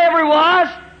 but whatever it was,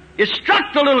 it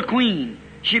struck the little queen.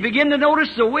 She began to notice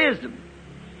the wisdom.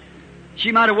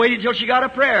 She might have waited till she got a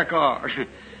prayer card.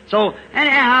 So,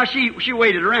 anyhow, she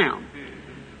waited around.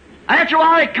 After a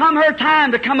while, it come her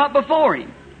time to come up before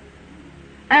him.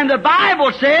 And the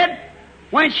Bible said,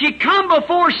 when she come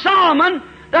before Solomon,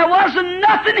 there wasn't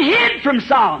nothing hid from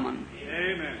Solomon.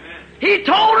 Amen. He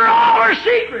told her all her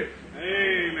secrets.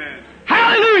 Amen.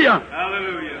 Hallelujah.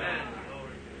 Hallelujah.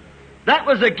 That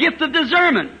was a gift of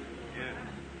discernment. Yes.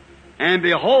 And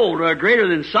behold, greater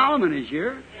than Solomon is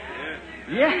here.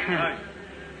 Yes. Yeah. Right.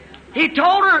 He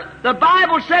told her, the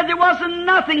Bible said there wasn't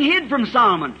nothing hid from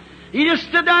Solomon. He just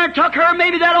stood there and took her,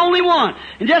 maybe that only one,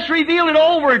 and just revealed it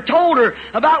over and told her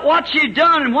about what she'd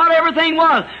done and what everything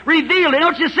was. Revealed it.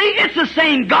 Don't you see? It's the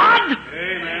same God.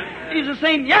 Amen. He's the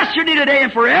same yesterday, today,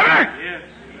 and forever. Yes.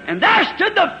 And there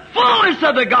stood the fullness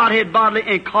of the Godhead bodily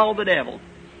and called the devil.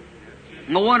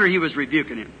 No wonder he was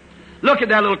rebuking him. Look at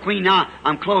that little queen now.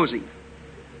 I'm closing.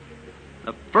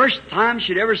 The first time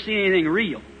she'd ever seen anything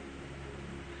real.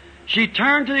 She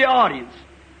turned to the audience.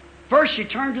 First she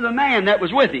turned to the man that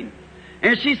was with him.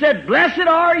 And she said, blessed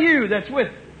are you that's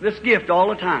with this gift all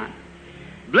the time.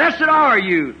 Blessed are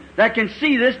you that can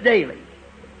see this daily.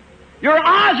 Your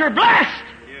eyes are blessed.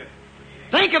 Yes.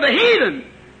 Think of a heathen.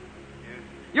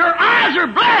 Your eyes are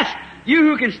blessed. You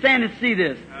who can stand and see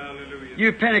this. Hallelujah.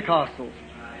 You Pentecostals.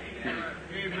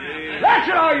 Amen.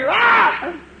 Blessed are your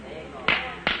eyes.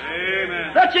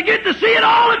 Amen. That you get to see it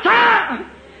all the time.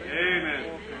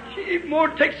 Amen. She more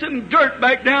take some dirt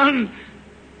back down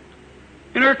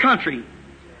in her country.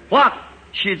 What?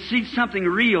 She had seen something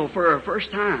real for her first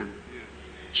time.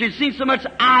 She had seen so much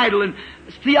idol and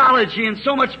theology and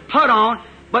so much put on,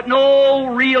 but no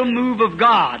real move of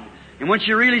God. And when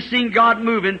she really seen God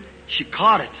moving, she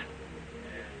caught it.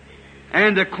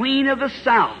 And the queen of the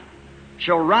south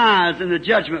shall rise in the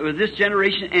judgment with this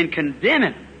generation and condemn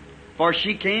it. For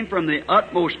she came from the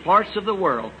utmost parts of the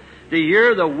world to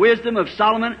hear the wisdom of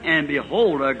Solomon, and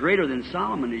behold, a greater than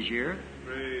Solomon is here.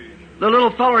 Praise. The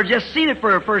little fellow had just seen it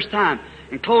for her first time.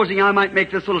 In closing, I might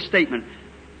make this little statement.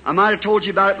 I might have told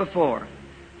you about it before.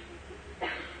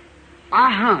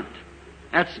 I hunt.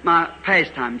 That's my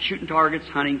pastime, shooting targets,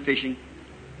 hunting, fishing.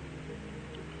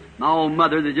 My old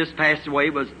mother that just passed away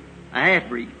was a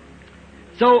half-breed.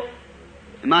 So,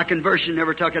 my conversion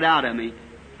never took it out of me.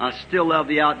 I still love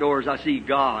the outdoors. I see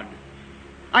God.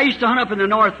 I used to hunt up in the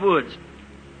North Woods.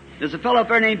 There's a fellow up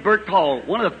there named Bert Call,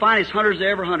 one of the finest hunters I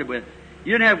ever hunted with.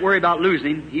 You didn't have to worry about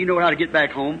losing him. He knew how to get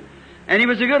back home. And he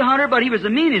was a good hunter, but he was the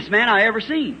meanest man I ever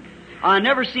seen. I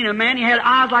never seen a man, he had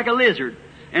eyes like a lizard.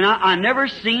 And I never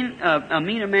seen a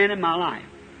meaner man in my life.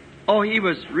 Oh, he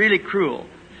was really cruel.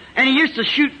 And he used to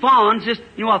shoot fawns, just,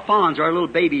 you know what fawns are, little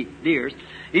baby deers.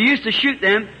 He used to shoot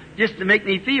them just to make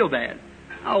me feel bad.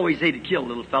 I always hated to kill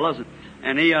little fellows.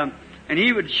 And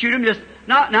he would shoot them just,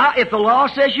 now, if the law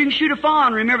says you can shoot a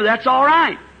fawn, remember, that's all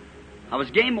right. I was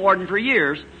game warden for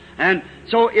years. And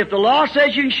so if the law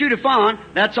says you can shoot a fawn,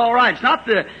 that's all right. It's not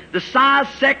the size,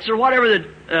 sex, or whatever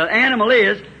the animal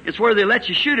is. It's whether they let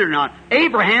you shoot it or not.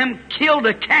 Abraham killed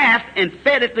a calf and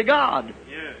fed it to God.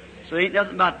 Yes. So it ain't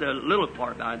nothing about the little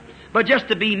part about it. But just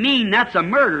to be mean, that's a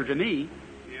murder to me.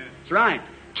 Yes. That's right.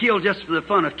 Kill just for the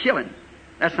fun of killing.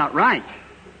 That's not right.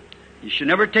 You should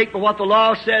never take what the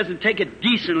law says and take it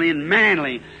decently and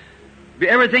manly.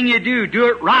 Everything you do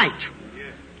it right.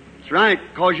 Yes. That's right,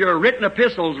 because your written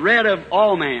epistles read of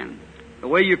all man, the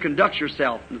way you conduct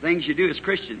yourself and the things you do as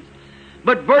Christians.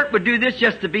 But Bert would do this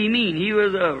just to be mean. He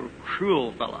was a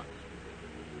cruel fella.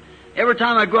 Every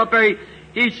time I go up there,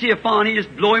 he'd see a fawn, he'd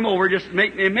just blow him over, just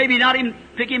maybe not even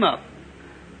pick him up.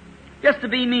 Just to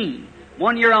be mean.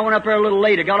 One year I went up there a little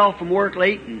late. I got off from work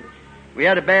late, and we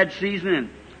had a bad season, and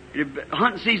the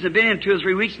hunting season had been in 2 or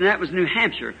 3 weeks, and that was New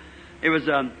Hampshire. It was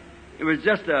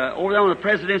just over there on the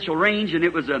presidential range, and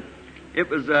it was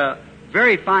a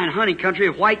very fine hunting country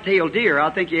of white-tailed deer.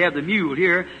 I think you have the mule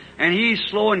here, and he's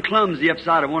slow and clumsy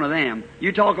upside of one of them.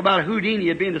 You talk about a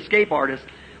Houdini being an escape artist.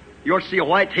 You ought to see a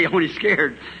whitetail when he's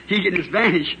scared. He can just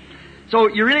vanish. So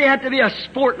you really have to be a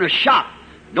sport and a shot.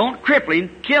 Don't cripple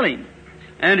him, kill him.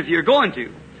 And if you're going to,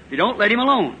 if you don't, let him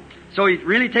alone. So it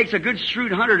really takes a good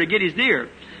shrewd hunter to get his deer.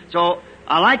 So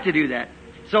I like to do that.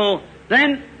 So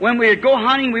then when we would go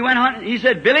hunting, we went hunting. He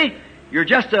said, Billy, you're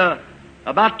just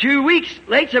about 2 weeks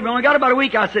late. He said, we only got about a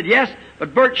week. I said, yes,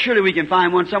 but Bert, surely we can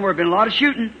find one somewhere. Been a lot of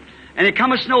shooting. And it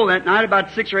come a snow that night,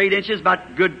 about 6 or 8 inches,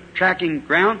 about good tracking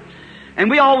ground. And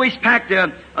we always packed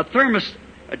a thermos,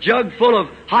 a jug full of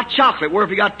hot chocolate, where if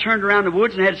we got turned around the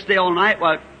woods and had to stay all night,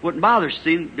 well, it wouldn't bother us,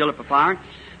 see, build up a fire.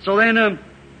 So then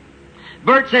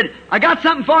Bert said, I got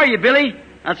something for you, Billy.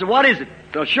 I said, what is it?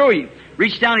 So I'll show you.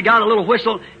 Reached down and got a little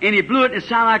whistle, and he blew it, and it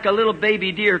sounded like a little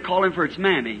baby deer calling for its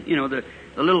mammy. You know, the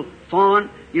little fawn.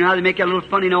 You know how they make that little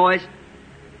funny noise?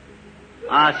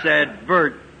 I said,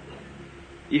 Bert,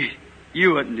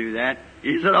 you wouldn't do that.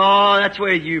 He said, oh, that's the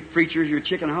way you preachers, you're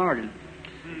chicken-hearted.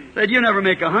 Said, you never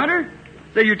make a hunter.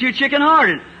 Said, you're too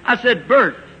chicken-hearted. I said,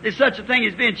 Bert, there's such a thing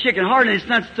as being chicken-hearted,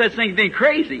 and there's such a thing as being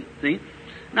crazy. See?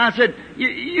 And I said,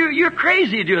 you're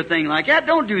crazy to do a thing like that.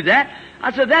 Don't do that.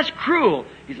 I said, that's cruel.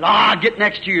 He said, get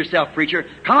next to yourself, preacher.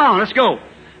 Come on, let's go.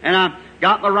 And I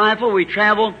got my rifle. We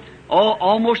traveled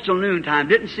almost till noontime.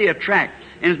 Didn't see a track.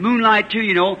 And it's moonlight too,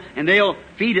 you know, and they'll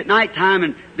feed at nighttime,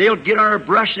 and they'll get on our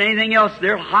brush and anything else.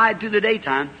 They'll hide through the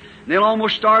daytime. And they'll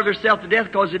almost starve themselves to death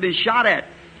because they've been shot at.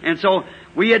 And so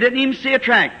we didn't even see a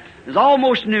track. It was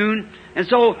almost noon. And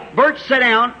so Bert sat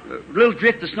down, a little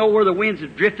drift of snow where the winds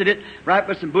had drifted it, right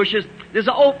by some bushes. There's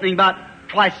an opening about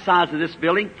twice the size of this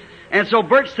building. And so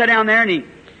Bert sat down there, and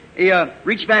he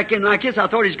reached back in like this. I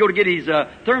thought he was going to get his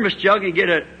thermos jug and get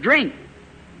a drink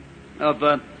of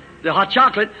the hot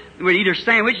chocolate. We'd eat a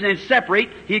sandwich and then separate.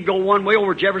 He'd go one way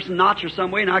over Jefferson Notch or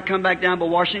some way, and I'd come back down by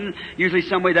Washington, usually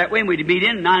some way that way, and we'd meet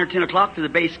in 9 or 10 o'clock to the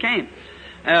base camp.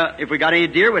 If we got any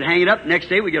deer, we'd hang it up. Next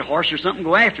day, we'd get a horse or something,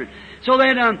 go after it. So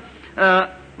then I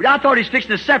thought he was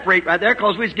fixing to separate right there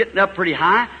because we was getting up pretty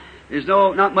high. There's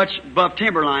not much above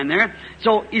timberline there.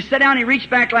 So he sat down, he reached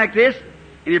back like this,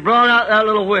 and he brought out that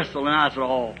little whistle. And I said,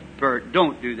 oh, Bert,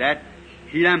 don't do that.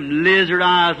 Them lizard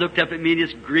eyes looked up at me,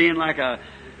 just grinned like I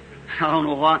don't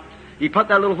know what. He put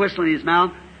that little whistle in his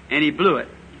mouth, and he blew it.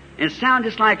 And it sounded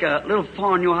just like a little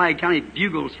fawn, you know how he kind of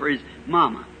bugles for his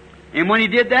mama. And when he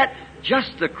did that,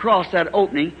 just across that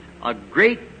opening, a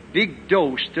great big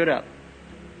doe stood up.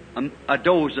 A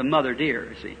doe's a mother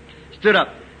deer, you see. Stood up.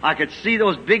 I could see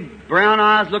those big brown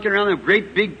eyes looking around, them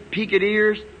great big peaked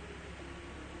ears.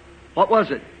 What was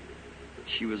it?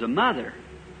 She was a mother.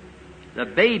 The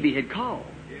baby had called.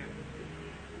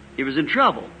 He was in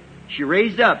trouble. She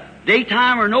raised up.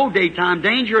 Daytime or no daytime,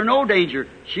 danger or no danger.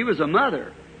 She was a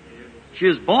mother. She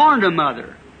was born to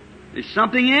mother. There's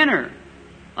something in her.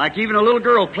 Like even a little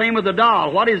girl playing with a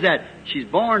doll. What is that? She's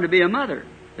born to be a mother.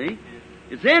 See?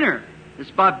 It's in her.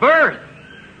 It's by birth.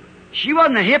 She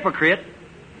wasn't a hypocrite.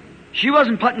 She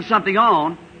wasn't putting something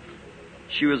on.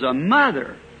 She was a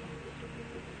mother.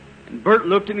 And Bert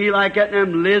looked at me like that,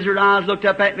 and them lizard eyes looked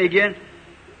up at me again.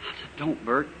 I said, don't,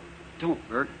 Bert. Don't,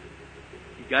 Bert.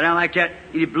 He got out like that,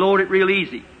 and he blowed it real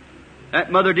easy.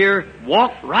 That mother deer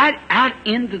walked right out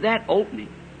into that opening.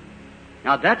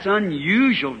 Now that's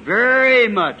unusual, very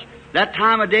much. That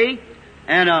time of day,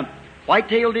 and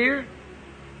white-tailed deer,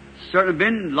 certainly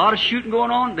been a lot of shooting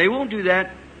going on. They won't do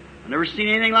that. I've never seen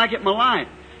anything like it in my life.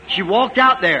 She walked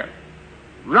out there,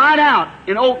 right out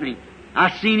in opening.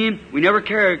 I seen him. We never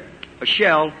carry a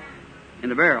shell in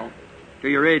the barrel till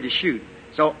you're ready to shoot.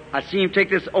 So I seen him take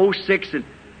this 06 and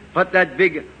put that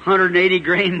big 180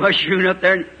 grain mushroom up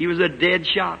there, and he was a dead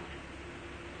shot.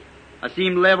 I see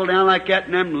him level down like that,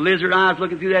 and them lizard eyes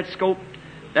looking through that scope.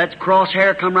 That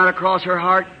crosshair come right across her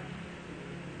heart.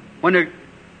 When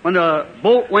the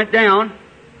bolt went down,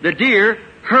 the deer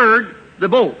heard the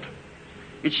bolt,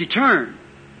 and she turned.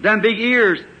 Them big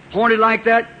ears pointed like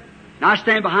that, and I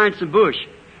stand behind some bush.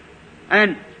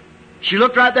 And she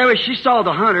looked right that way. She saw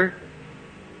the hunter,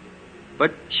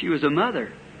 but she was a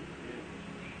mother.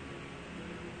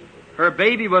 Her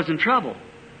baby was in trouble.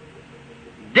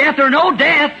 Death or no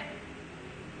death,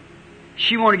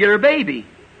 she wanted to get her baby.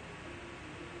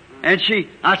 And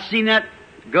I seen that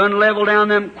gun level down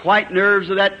them white nerves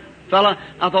of that fella.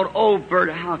 I thought, oh,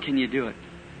 Bert, how can you do it?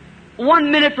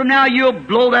 1 minute from now, you'll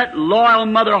blow that loyal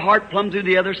mother heart plumb through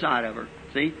the other side of her.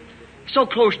 See? So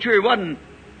close to her, it wasn't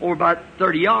over about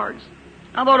 30 yards.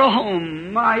 I thought, oh,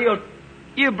 my,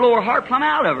 you'll blow her heart plumb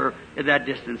out of her at that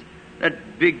distance.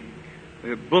 That big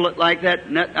bullet like that.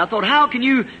 And I thought, how can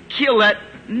you kill that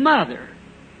mother?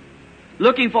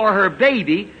 Looking for her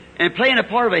baby and playing a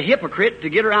part of a hypocrite to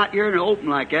get her out here in the open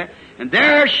like that. And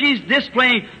there she's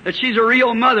displaying that she's a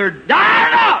real mother,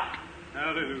 dying out.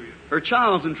 Hallelujah. Her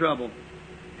child's in trouble.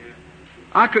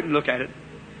 I couldn't look at it.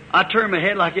 I turned my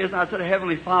head like this and I said,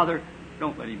 Heavenly Father,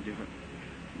 don't let him do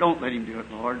it. Don't let him do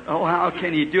it, Lord. Oh, how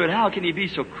can he do it? How can he be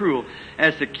so cruel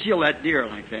as to kill that deer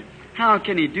like that? How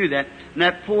can he do that? And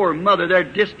that poor mother, they're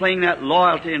displaying that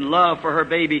loyalty and love for her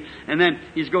baby, and then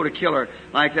he's going to kill her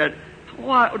like that.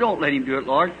 Why? Don't let him do it,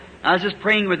 Lord. I was just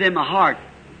praying within my heart.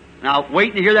 Now,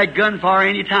 waiting to hear that gunfire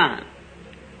any time.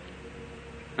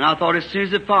 And I thought, as soon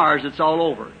as it fires, it's all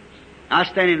over. I was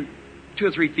standing 2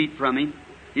 or 3 feet from him.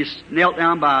 He's knelt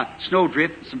down by a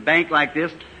snowdrift, some bank like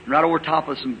this, and right over top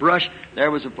of some brush,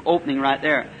 there was an opening right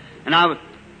there. And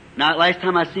last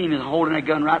time I seen him, he was holding a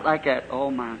gun right like that. Oh,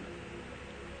 my.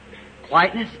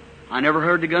 Quietness. I never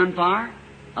heard the gun fire.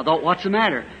 I thought, what's the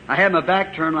matter? I had my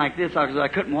back turned like this because I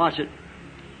couldn't watch it.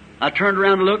 I turned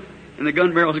around to look, and the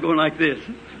gun barrel was going like this.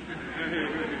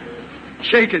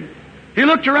 Shaking. He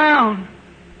looked around.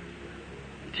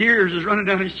 Tears was running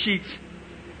down his cheeks.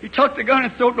 He took the gun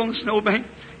and threw it on the snowbank,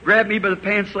 grabbed me by the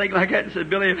pants leg like that and said,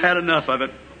 Billy, I've had enough of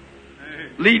it.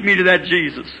 Lead me to that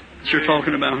Jesus that you're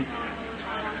talking about.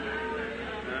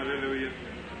 Hallelujah.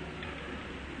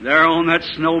 There on that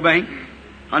snowbank,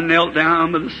 I knelt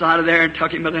down by the side of there and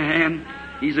took him by the hand.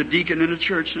 He's a deacon in a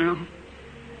church now.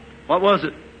 What was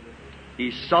it?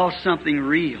 He saw something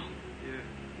real.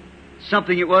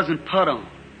 Something it wasn't put on.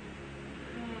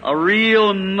 A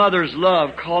real mother's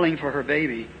love calling for her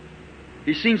baby.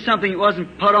 He's seen something that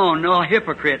wasn't put on, no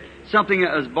hypocrite. Something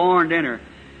that was born in her.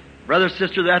 Brother,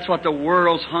 sister, that's what the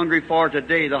world's hungry for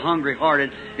today, the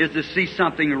hungry-hearted, is to see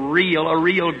something real, a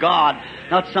real God.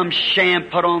 Not some sham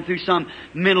put on through some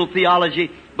mental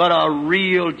theology, but a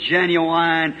real,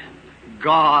 genuine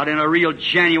God and a real,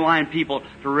 genuine people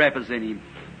to represent Him.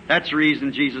 That's the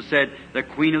reason Jesus said, the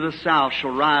Queen of the South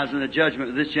shall rise in the judgment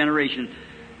of this generation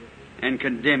and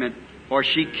condemn it. For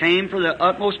she came from the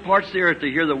utmost parts of the earth to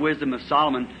hear the wisdom of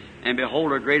Solomon, and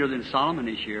behold, her greater than Solomon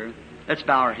is here. Let's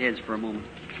bow our heads for a moment.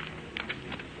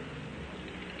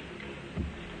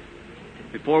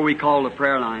 Before we call the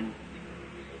prayer line,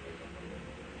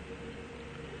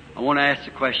 I want to ask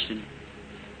a question.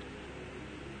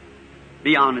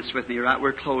 Be honest with me, right?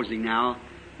 We're closing now.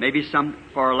 Maybe some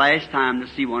for our last time to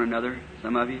see one another,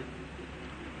 some of you.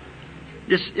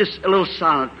 Just a little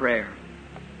silent prayer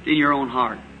in your own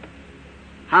heart.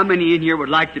 How many in here would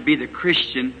like to be the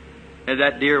Christian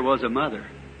that deer was a mother?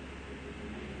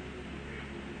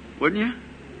 Wouldn't you?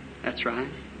 That's right.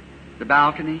 The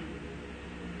balcony.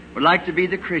 Would like to be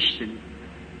the Christian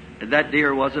that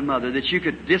deer was a mother, that you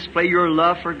could display your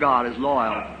love for God as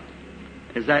loyal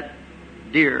as that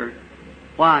deer.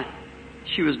 Why?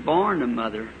 She was born a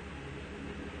mother.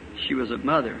 She was a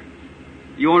mother.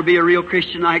 You want to be a real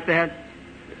Christian like that?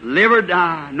 Live or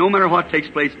die, no matter what takes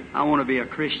place, I want to be a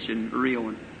Christian, a real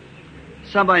one.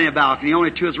 Somebody in the balcony,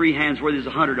 only 2 or 3 hands where there's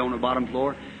 100 on the bottom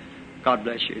floor. God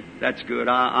bless you. That's good.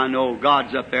 I know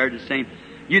God's up there the same.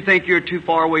 You think you're too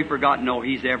far away for God? No,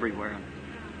 He's everywhere.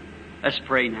 Let's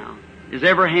pray now. Is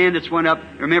every hand that's went up,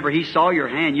 remember, He saw your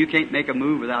hand. You can't make a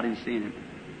move without Him seeing it.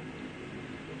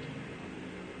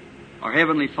 Our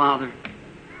Heavenly Father,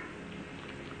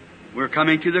 we're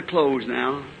coming to the close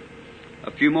now.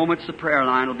 A few moments the prayer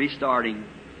line will be starting.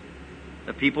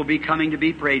 The people will be coming to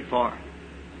be prayed for.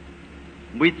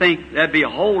 We think that'd be a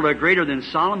whole lot greater than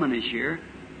Solomon this year.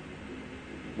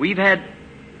 We've had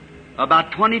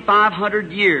about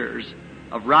 2,500 years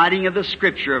of writing of the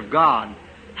Scripture of God.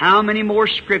 How many more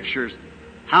Scriptures?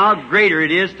 How greater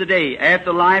it is today after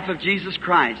the life of Jesus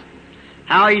Christ.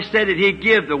 How He said that He'd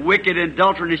give the wicked and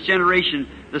adulterous generation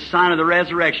the sign of the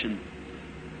resurrection.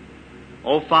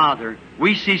 Oh, Father,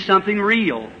 we see something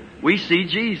real. We see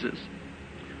Jesus.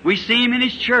 We see Him in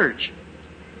His church.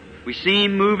 We see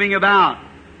Him moving about,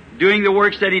 doing the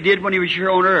works that He did when He was here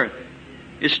on earth.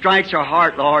 It strikes our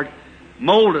heart, Lord.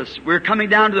 Mold us. We're coming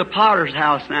down to the potter's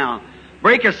house now.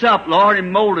 Break us up, Lord,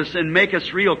 and mold us and make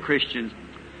us real Christians.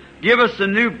 Give us a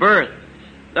new birth.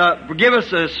 Give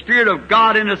us a Spirit of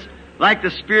God in us like the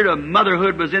Spirit of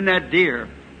motherhood was in that deer.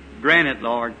 Grant it,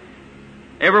 Lord.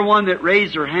 Everyone that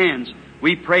raised their hands,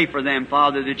 we pray for them,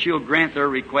 Father, that You'll grant their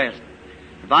request.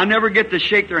 If I never get to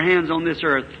shake their hands on this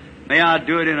earth, may I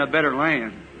do it in a better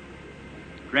land.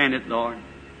 Grant it, Lord.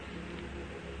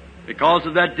 Because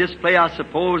of that display, I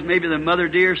suppose maybe the mother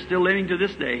deer is still living to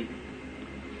this day.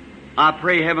 I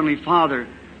pray, Heavenly Father,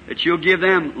 that You'll give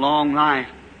them long life,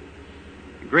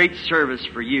 great service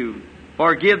for You.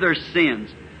 Forgive their sins.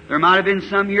 There might have been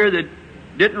some here that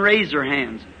didn't raise their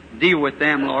hands. Deal with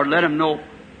them, Lord. Let them know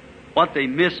what they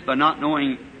missed by not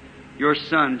knowing Your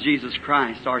Son, Jesus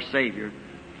Christ, our Savior.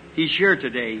 He's here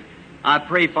today. I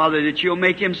pray, Father, that You'll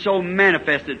make Him so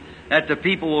manifested that the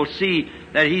people will see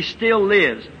that He still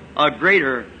lives, a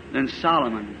greater than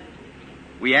Solomon.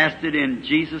 We ask it in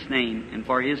Jesus' name and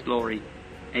for His glory.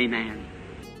 Amen.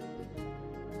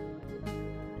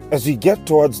 As we get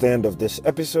towards the end of this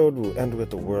episode, we'll end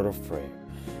with a word of prayer.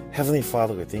 Heavenly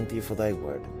Father, we thank Thee for Thy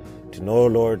word. To know,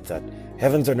 Lord, that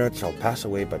heavens and earth shall pass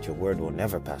away, but Your word will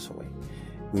never pass away.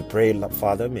 We pray,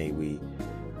 Father, may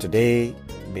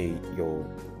Your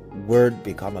word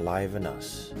become alive in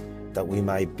us, that we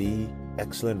might be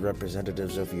excellent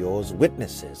representatives of Yours,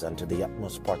 witnesses unto the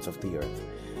utmost parts of the earth.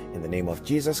 In the name of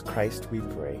Jesus Christ we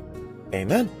pray.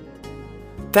 Amen.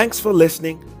 Thanks for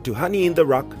listening to Honey in the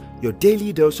Rock, your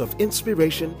daily dose of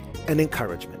inspiration and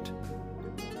encouragement.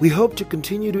 We hope to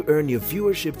continue to earn your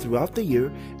viewership throughout the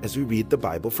year as we read the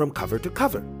Bible from cover to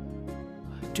cover.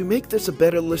 To make this a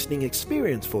better listening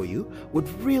experience for you, would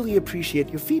really appreciate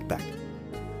your feedback.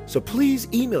 So please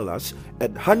email us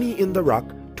at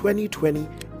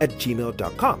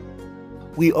honeyintherock2020@gmail.com.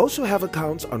 We also have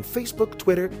accounts on Facebook,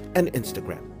 Twitter, and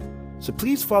Instagram. So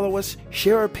please follow us,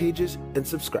 share our pages, and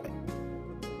subscribe.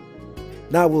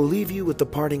 Now we'll leave you with the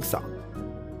parting song.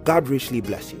 God richly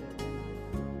bless you.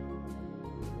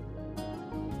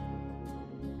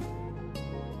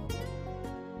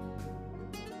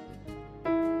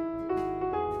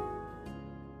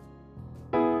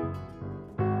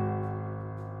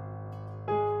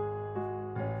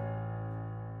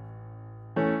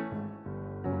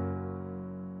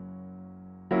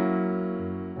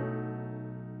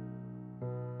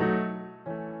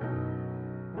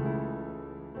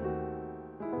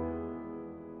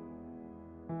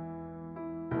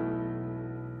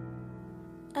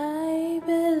 I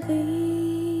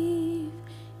believe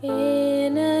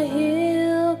in a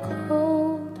hill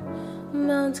called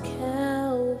Mount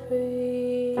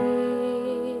Calvary.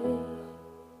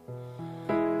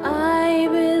 I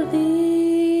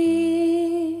believe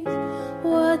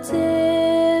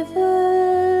whatever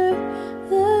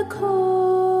the cost,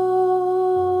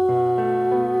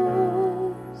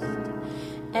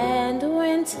 and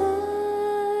when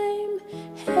time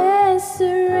has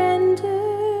surrendered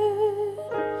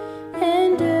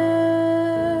and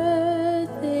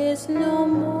earth is no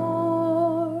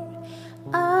more,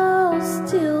 I'll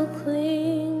still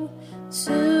cling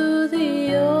to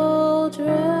the old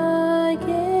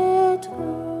rugged cross.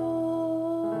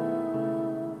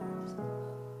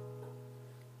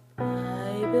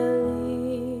 I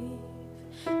believe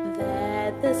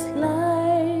that this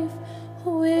life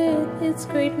with its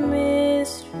great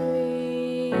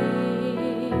mysteries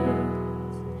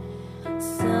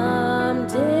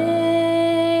someday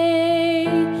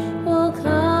will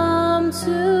come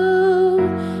to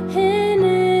an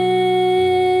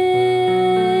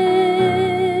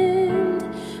end,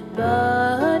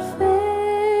 but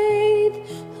faith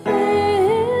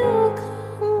will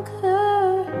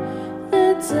conquer the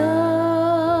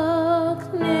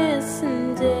darkness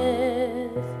and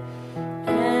death,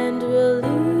 and will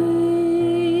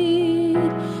lead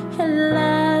and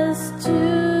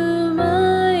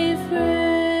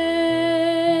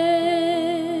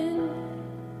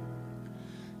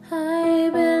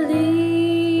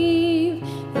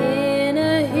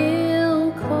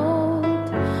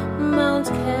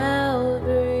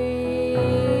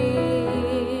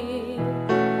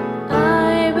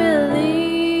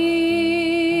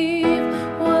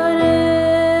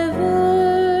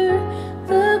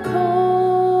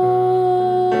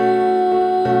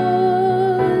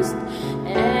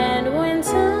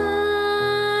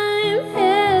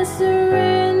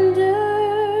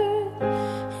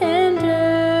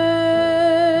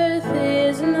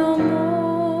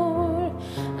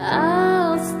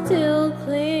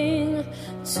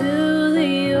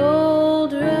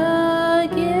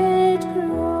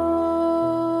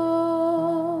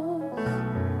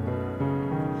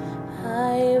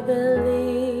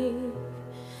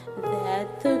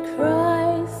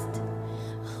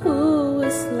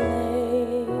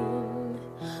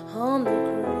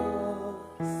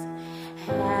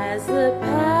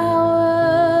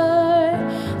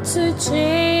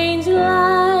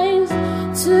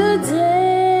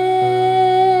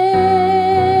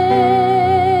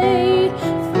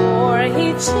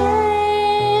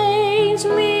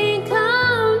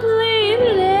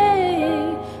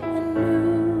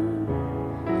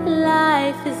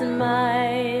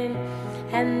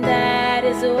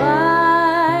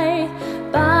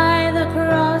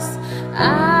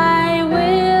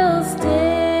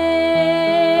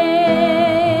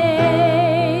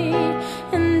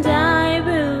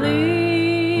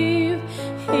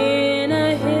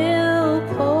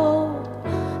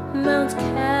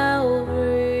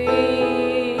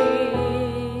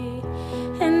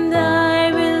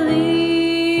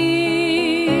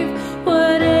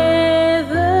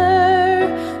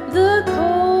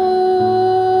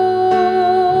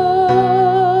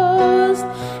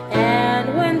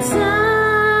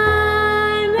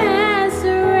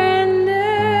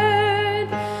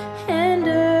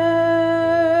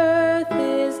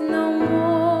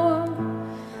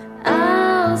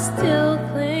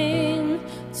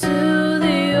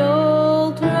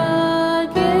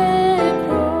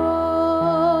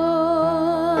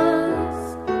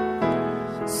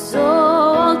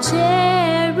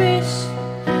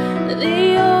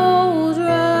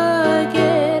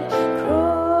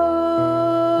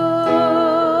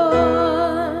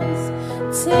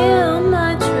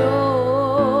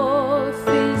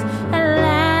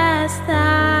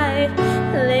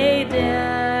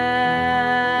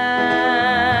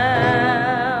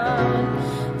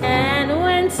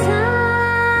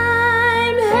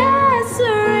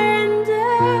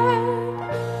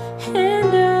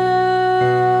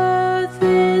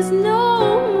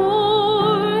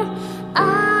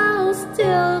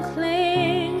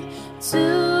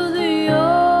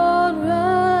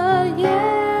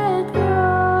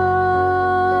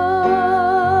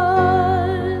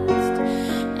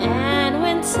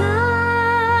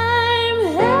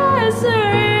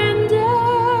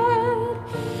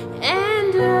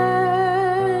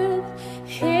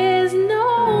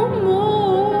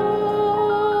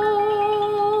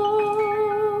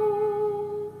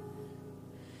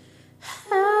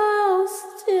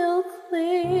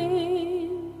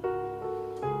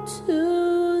to